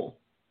temple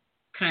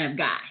kind of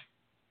guy,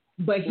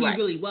 but he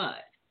really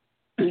was.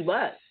 He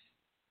was.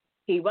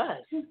 He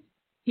was.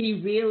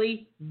 He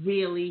really,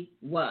 really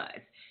was.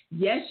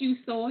 Yes, you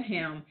saw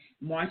him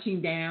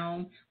marching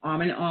down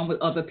arm in arm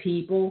with other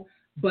people,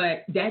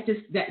 but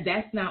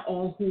that's not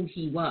all who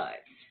he was.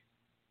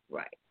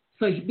 Right.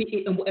 So,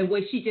 and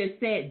what she just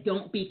said,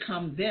 don't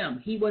become them.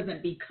 He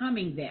wasn't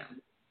becoming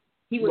them.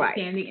 He was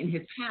standing in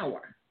his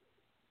power.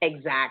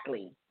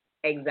 Exactly.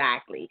 And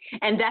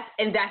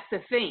that's the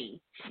thing.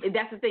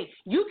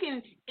 You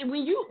can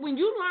when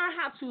you learn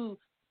how to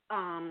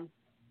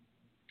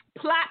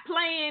plot,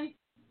 plan,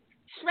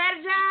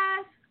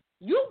 strategize,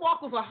 you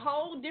walk with a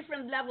whole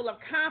different level of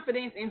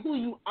confidence in who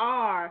you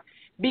are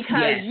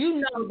because you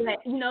know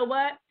that, you know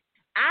what?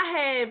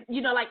 I have,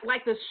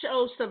 like the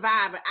show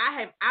Survivor, I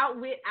have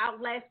outwit,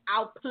 outlast,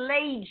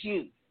 outplayed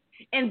you.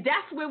 And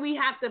that's where we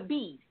have to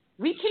be.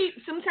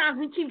 Sometimes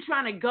we keep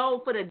trying to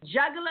go for the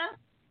jugular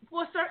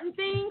for certain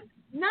things.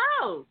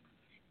 No.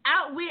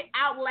 Outwit,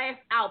 outlast,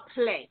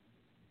 outplay.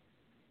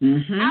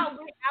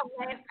 Outwit,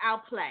 outlast,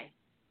 outplay.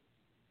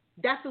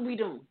 That's what we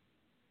doing.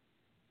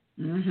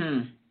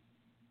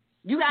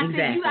 You got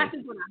to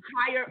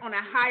on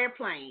a higher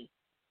plane.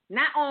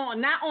 Not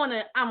on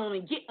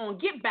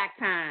get back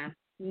time.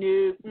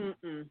 No.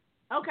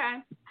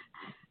 Okay.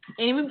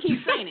 And we keep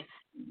saying it.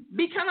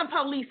 Become a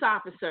police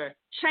officer.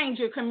 Change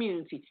your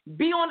community.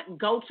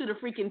 Go to the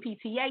freaking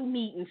PTA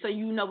meeting so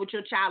you know what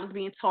your child is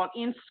being taught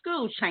in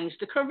school. Change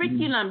the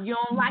curriculum. You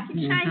don't like it,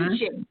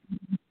 change it.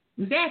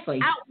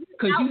 Exactly.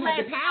 Because you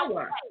have the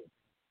power.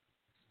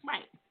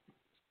 Right.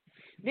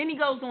 Then he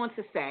goes on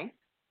to say,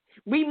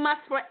 we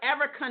must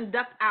forever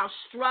conduct our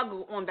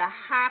struggle on the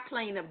high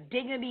plane of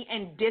dignity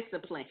and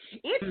discipline.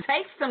 It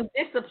takes some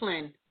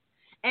discipline,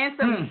 and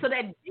so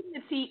that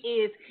dignity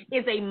is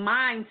a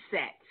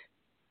mindset.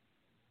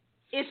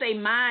 It's a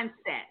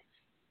mindset.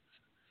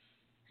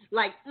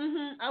 Like,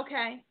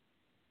 okay.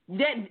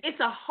 That it's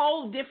a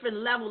whole different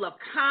level of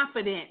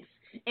confidence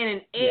and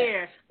an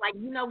air. Like,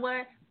 you know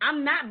what?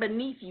 I'm not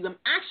beneath you. I'm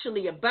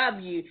actually above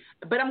you.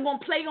 But I'm gonna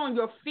play on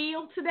your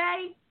field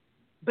today.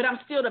 But I'm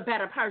still the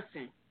better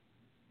person.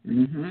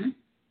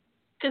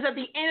 Because at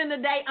the end of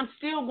the day, I'm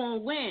still gonna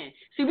win.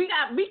 See, we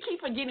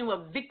keep forgetting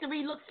what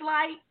victory looks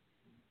like.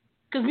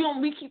 Because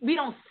we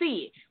don't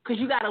see it. Because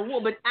you got to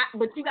war, but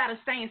you got to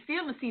stand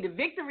still and see the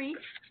victory.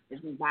 As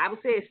the Bible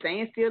says,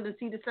 stand still to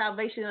see the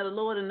salvation of the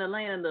Lord in the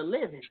land of the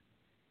living.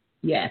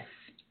 Yes.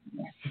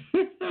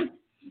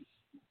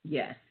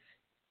 Yes.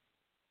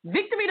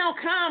 Victory don't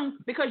come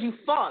because you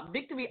fought.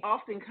 Victory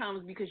often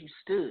comes because you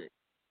stood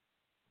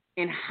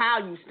and how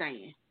you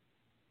stand.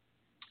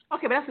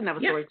 Okay, but that's another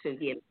story too.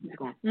 Yeah, keep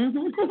going.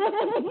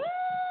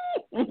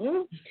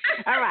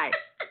 All right.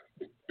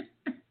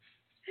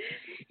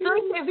 So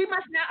he says we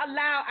must not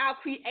allow our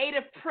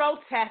creative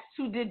protest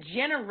to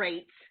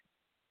degenerate,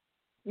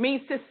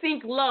 means to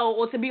sink low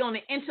or to be on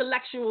a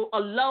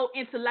low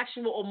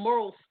intellectual or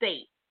moral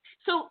state.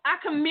 So I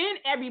commend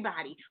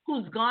everybody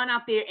who's gone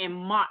out there and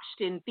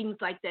marched and things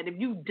like that. If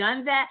you've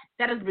done that,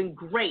 that has been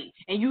great.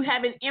 And you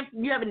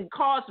haven't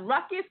caused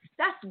ruckus,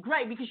 that's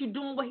great because you're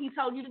doing what he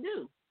told you to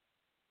do.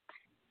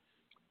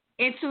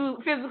 Into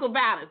physical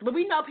violence. But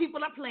we know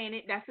people are playing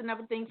it. That's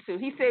another thing, too.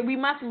 He said we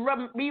must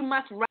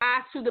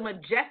rise to the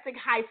majestic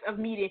heights of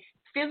meeting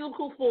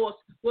physical force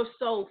with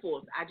soul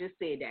force. I just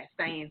said that.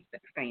 Stand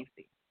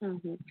still.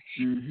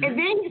 And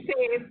then he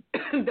says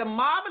the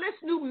marvelous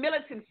new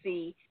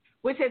militancy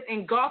which has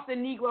engulfed the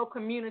Negro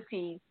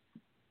community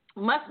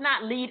must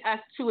not lead us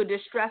to a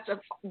distrust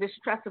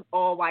of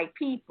all white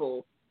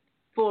people.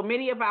 For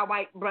many of our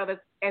white brothers,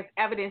 as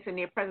evidenced in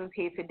their presence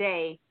here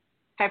today,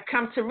 have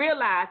come to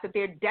realize that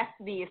their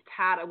destiny is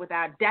tied up with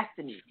our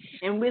destiny.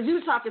 And as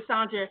you talked to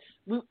Sandra,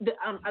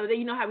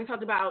 you know how we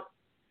talked about,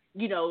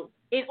 in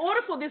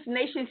order for this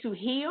nation to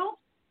heal,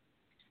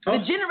 the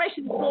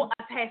generation before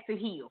us has to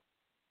heal.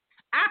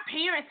 Our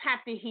parents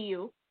have to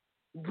heal.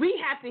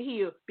 We have to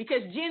heal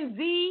because Gen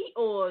Z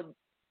or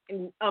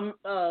Gen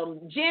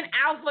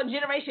Alpha,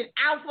 Generation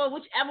Alpha,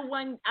 whichever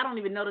one, I don't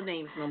even know the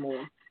names no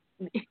more.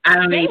 I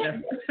don't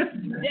either.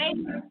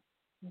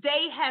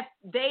 They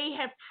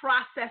have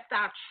processed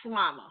our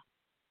trauma.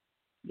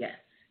 Yes.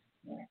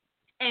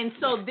 And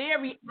so their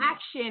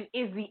reaction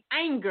is the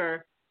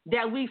anger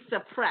that we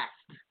suppressed.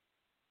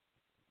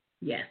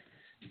 Yes.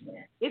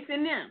 It's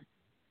in them.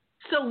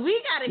 So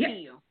we got to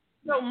heal.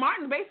 So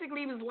Martin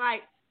basically was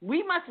like,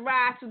 we must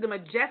rise to the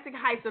majestic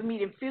heights of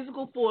meeting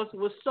physical force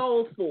with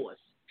soul force.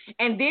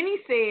 And then he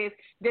says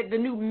that the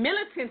new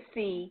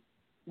militancy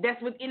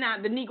that's within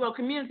the Negro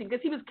community,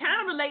 because he was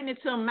kind of relating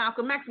it to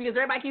Malcolm X, because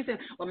everybody keeps saying,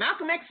 well,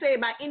 Malcolm X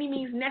said by any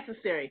means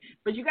necessary.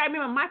 But you got to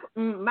remember,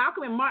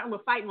 Malcolm and Martin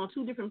were fighting on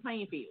two different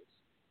playing fields.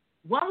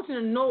 One was in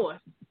the North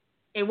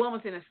and one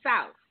was in the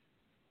South.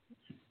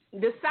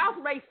 The South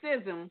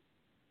racism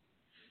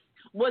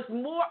was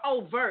more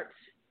overt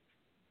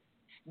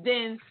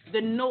than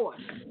the North,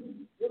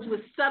 which was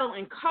subtle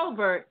and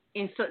covert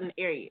in certain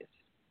areas.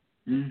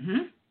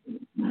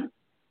 Mm-hmm.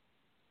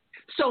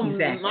 So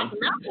exactly.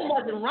 Malcolm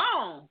wasn't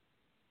wrong.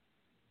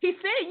 He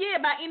said, yeah,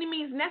 by any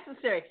means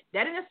necessary.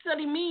 That didn't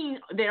necessarily mean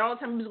that all the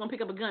time he was going to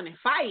pick up a gun and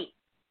fight.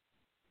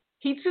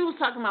 He, too, was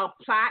talking about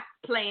plot,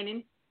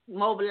 planning,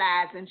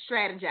 mobilizing,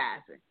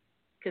 strategizing.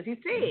 Because he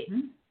said,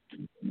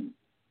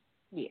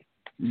 yeah.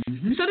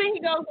 Mm-hmm. So then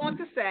he goes on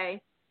to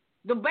say,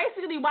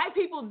 basically white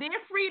people, their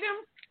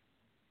freedom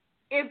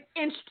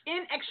is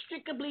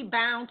inextricably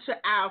bound to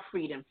our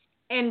freedom.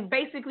 And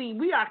basically,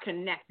 we are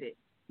connected.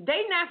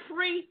 They not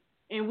free,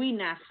 and we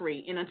not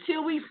free. And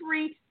until we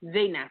free,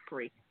 they not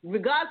free.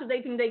 Regardless if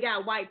they think they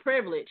got white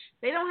privilege,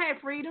 they don't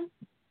have freedom.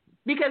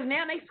 Because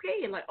now they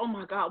scared. Like, oh,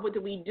 my God, what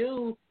do we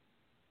do?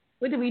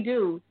 What do we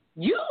do?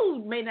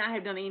 You may not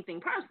have done anything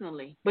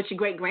personally, but your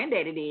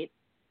great-granddaddy did.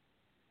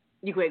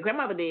 Your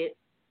great-grandmother did.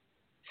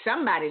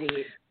 Somebody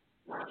did.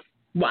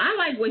 Well, I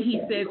like what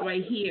he says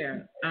right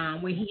here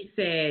when he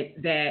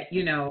said that,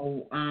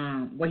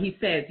 what he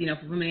says,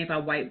 for many of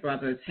our white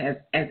brothers, has,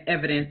 as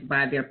evidenced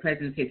by their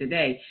presence here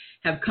today,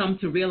 have come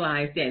to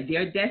realize that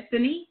their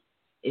destiny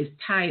is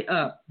tied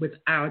up with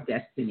our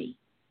destiny.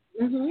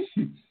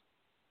 Mm-hmm.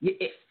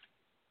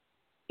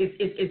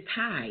 It's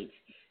tied.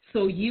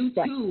 So you,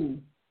 too,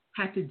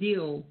 have to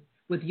deal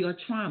with your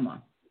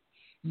trauma.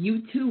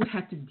 You, too,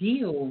 have to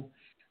deal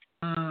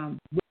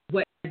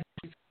with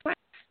what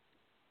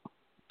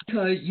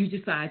because you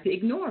decide to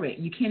ignore it.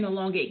 You can no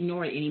longer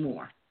ignore it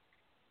anymore.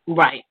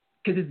 Right.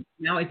 Because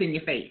now it's in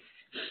your face.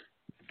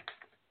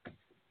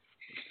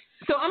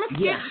 So I'm going to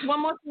skip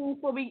one more thing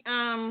before we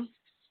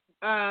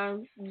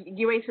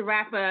get ready to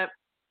wrap up.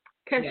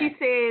 Because he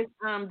says,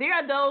 there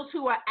are those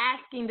who are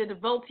asking the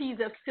devotees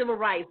of civil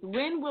rights,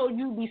 when will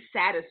you be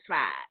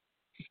satisfied?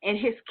 And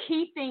his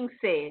key thing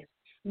says,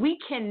 we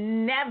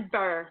can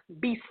never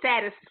be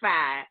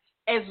satisfied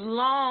as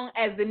long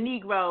as the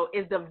Negro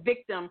is the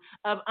victim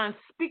of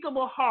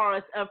unspeakable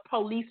horrors of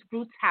police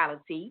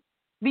brutality.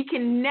 We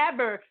can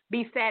never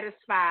be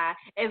satisfied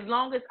as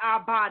long as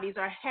our bodies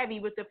are heavy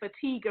with the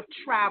fatigue of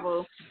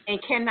travel and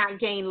cannot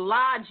gain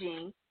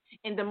lodging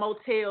in the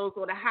motels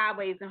or the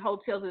highways and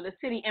hotels of the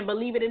city. And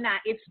believe it or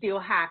not, it still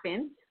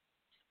happens.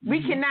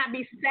 We cannot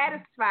be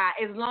satisfied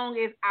as long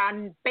as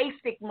our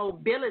basic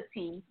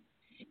mobility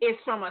is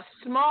from a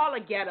smaller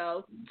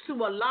ghetto to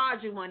a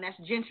larger one. That's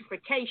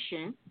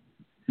gentrification.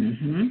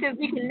 Because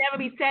we can never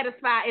be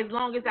satisfied as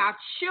long as our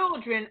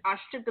children are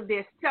stripped of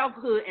their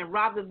selfhood and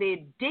robbed of their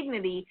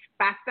dignity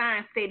by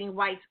signs stating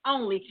whites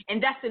only,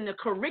 and that's in the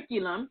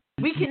curriculum.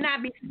 We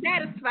cannot be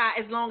satisfied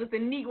as long as the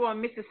Negro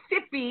in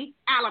Mississippi,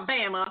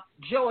 Alabama,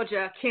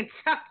 Georgia,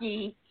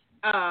 Kentucky,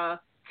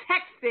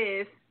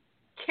 Texas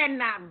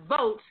cannot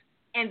vote,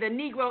 and the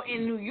Negro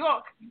in New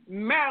York,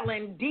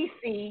 Maryland,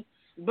 D.C.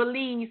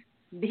 believes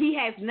he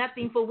has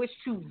nothing for which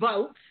to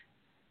vote.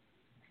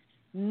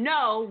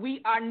 No,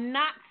 we are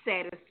not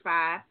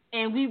satisfied,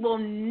 and we will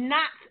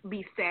not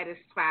be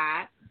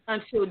satisfied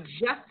until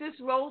justice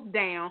rolls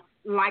down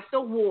like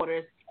the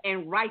waters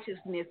and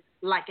righteousness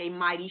like a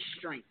mighty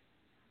stream.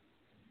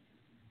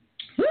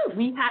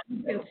 We have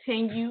to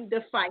continue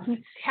the fight.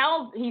 He's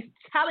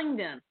telling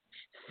them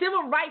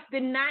civil rights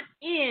did not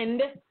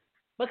end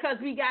because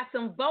we got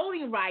some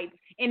voting rights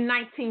in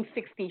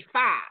 1965.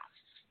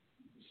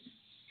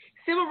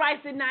 Civil rights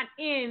did not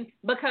end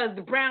because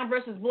the Brown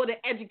versus Board of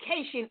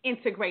Education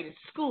integrated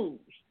schools.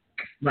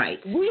 Right.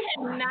 We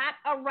have not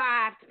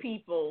arrived,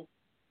 people.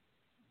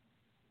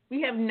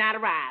 We have not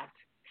arrived.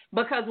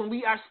 Because when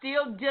we are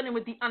still dealing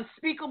with the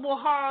unspeakable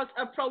horrors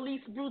of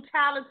police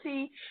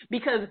brutality,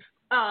 because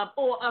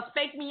or a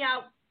fake me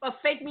out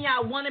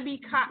wannabe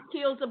cop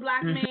kills a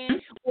black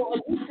man, or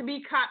a used to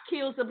be cop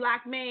kills a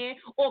black man,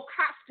 or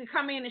cops to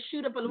come in and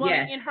shoot up a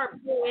woman in her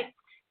bed.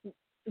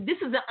 This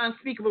is the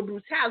unspeakable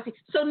brutality.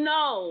 So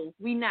no,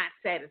 we're not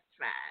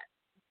satisfied.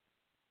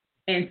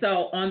 And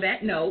so on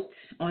that note,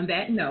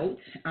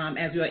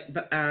 as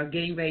we're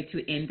getting ready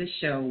to end the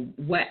show,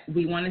 what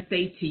we want to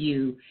say to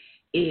you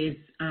is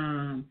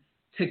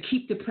to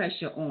keep the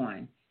pressure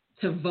on,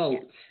 to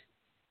vote,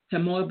 to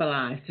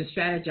mobilize, to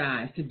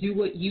strategize, to do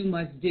what you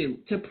must do,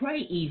 to pray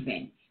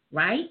even,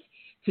 right?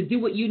 To do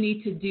what you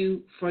need to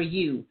do for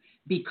you,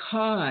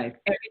 because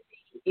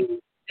everything is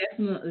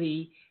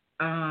definitely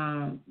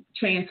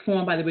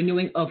transformed by the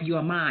renewing of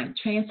your mind.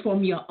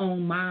 Transform your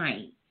own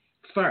mind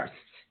first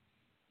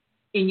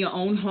in your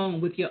own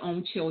home with your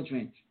own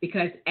children,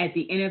 because at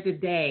the end of the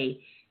day,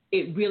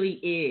 it really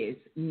is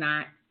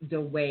not the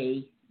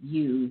way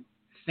you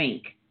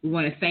think. We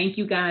want to thank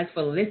you guys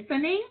for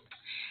listening,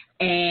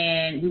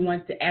 and we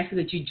want to ask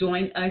that you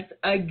join us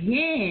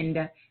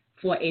again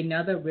for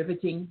another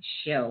riveting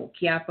show.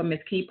 Kijafa, Ms.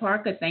 Key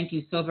Parker, thank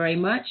you so very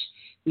much.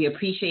 We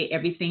appreciate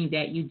everything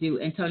that you do.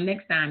 Until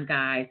next time,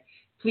 guys,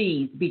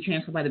 please be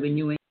transformed by the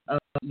renewing of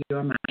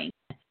your mind.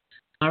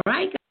 All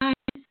right, guys.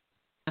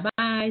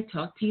 Bye-bye.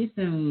 Talk to you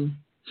soon.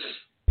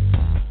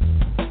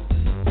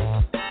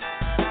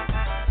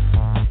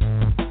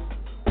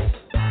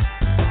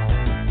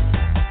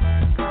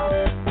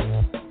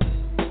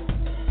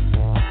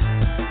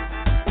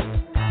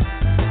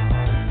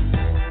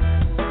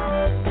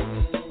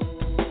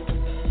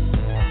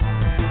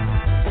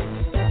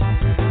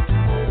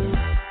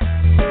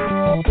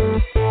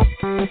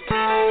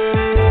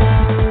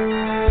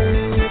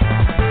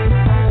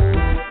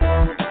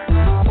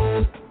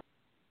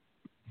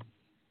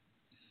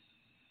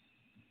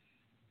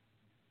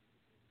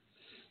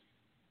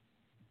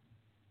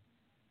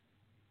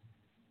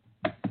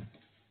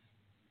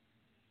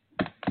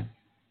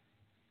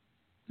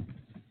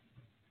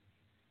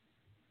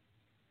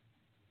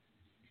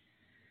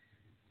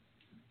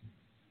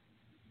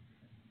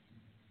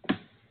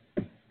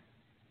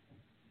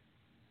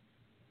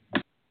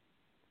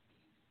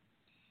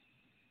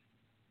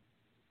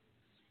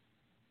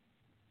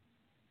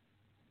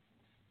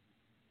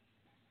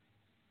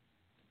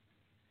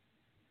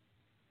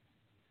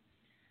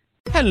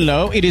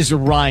 Hello, it is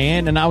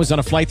Ryan, and I was on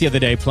a flight the other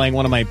day playing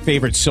one of my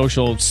favorite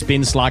social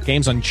spin slot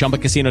games on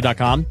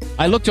ChumbaCasino.com.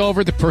 I looked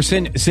over at the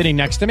person sitting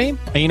next to me,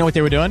 and you know what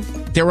they were doing?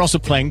 They were also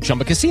playing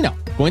Chumba Casino.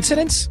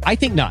 Coincidence? I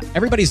think not.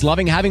 Everybody's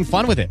loving having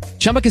fun with it.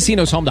 Chumba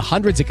Casino is home to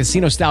hundreds of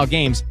casino-style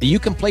games that you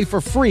can play for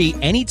free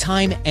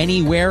anytime,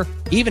 anywhere,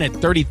 even at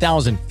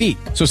 30,000 feet.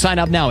 So sign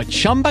up now at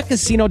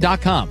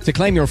ChumbaCasino.com to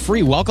claim your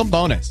free welcome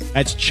bonus.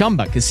 That's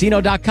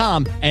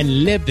ChumbaCasino.com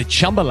and live the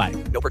Chumba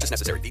life. No purchase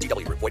necessary.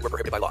 VGW. Void where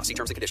prohibited by law. See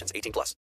terms and conditions. 18+.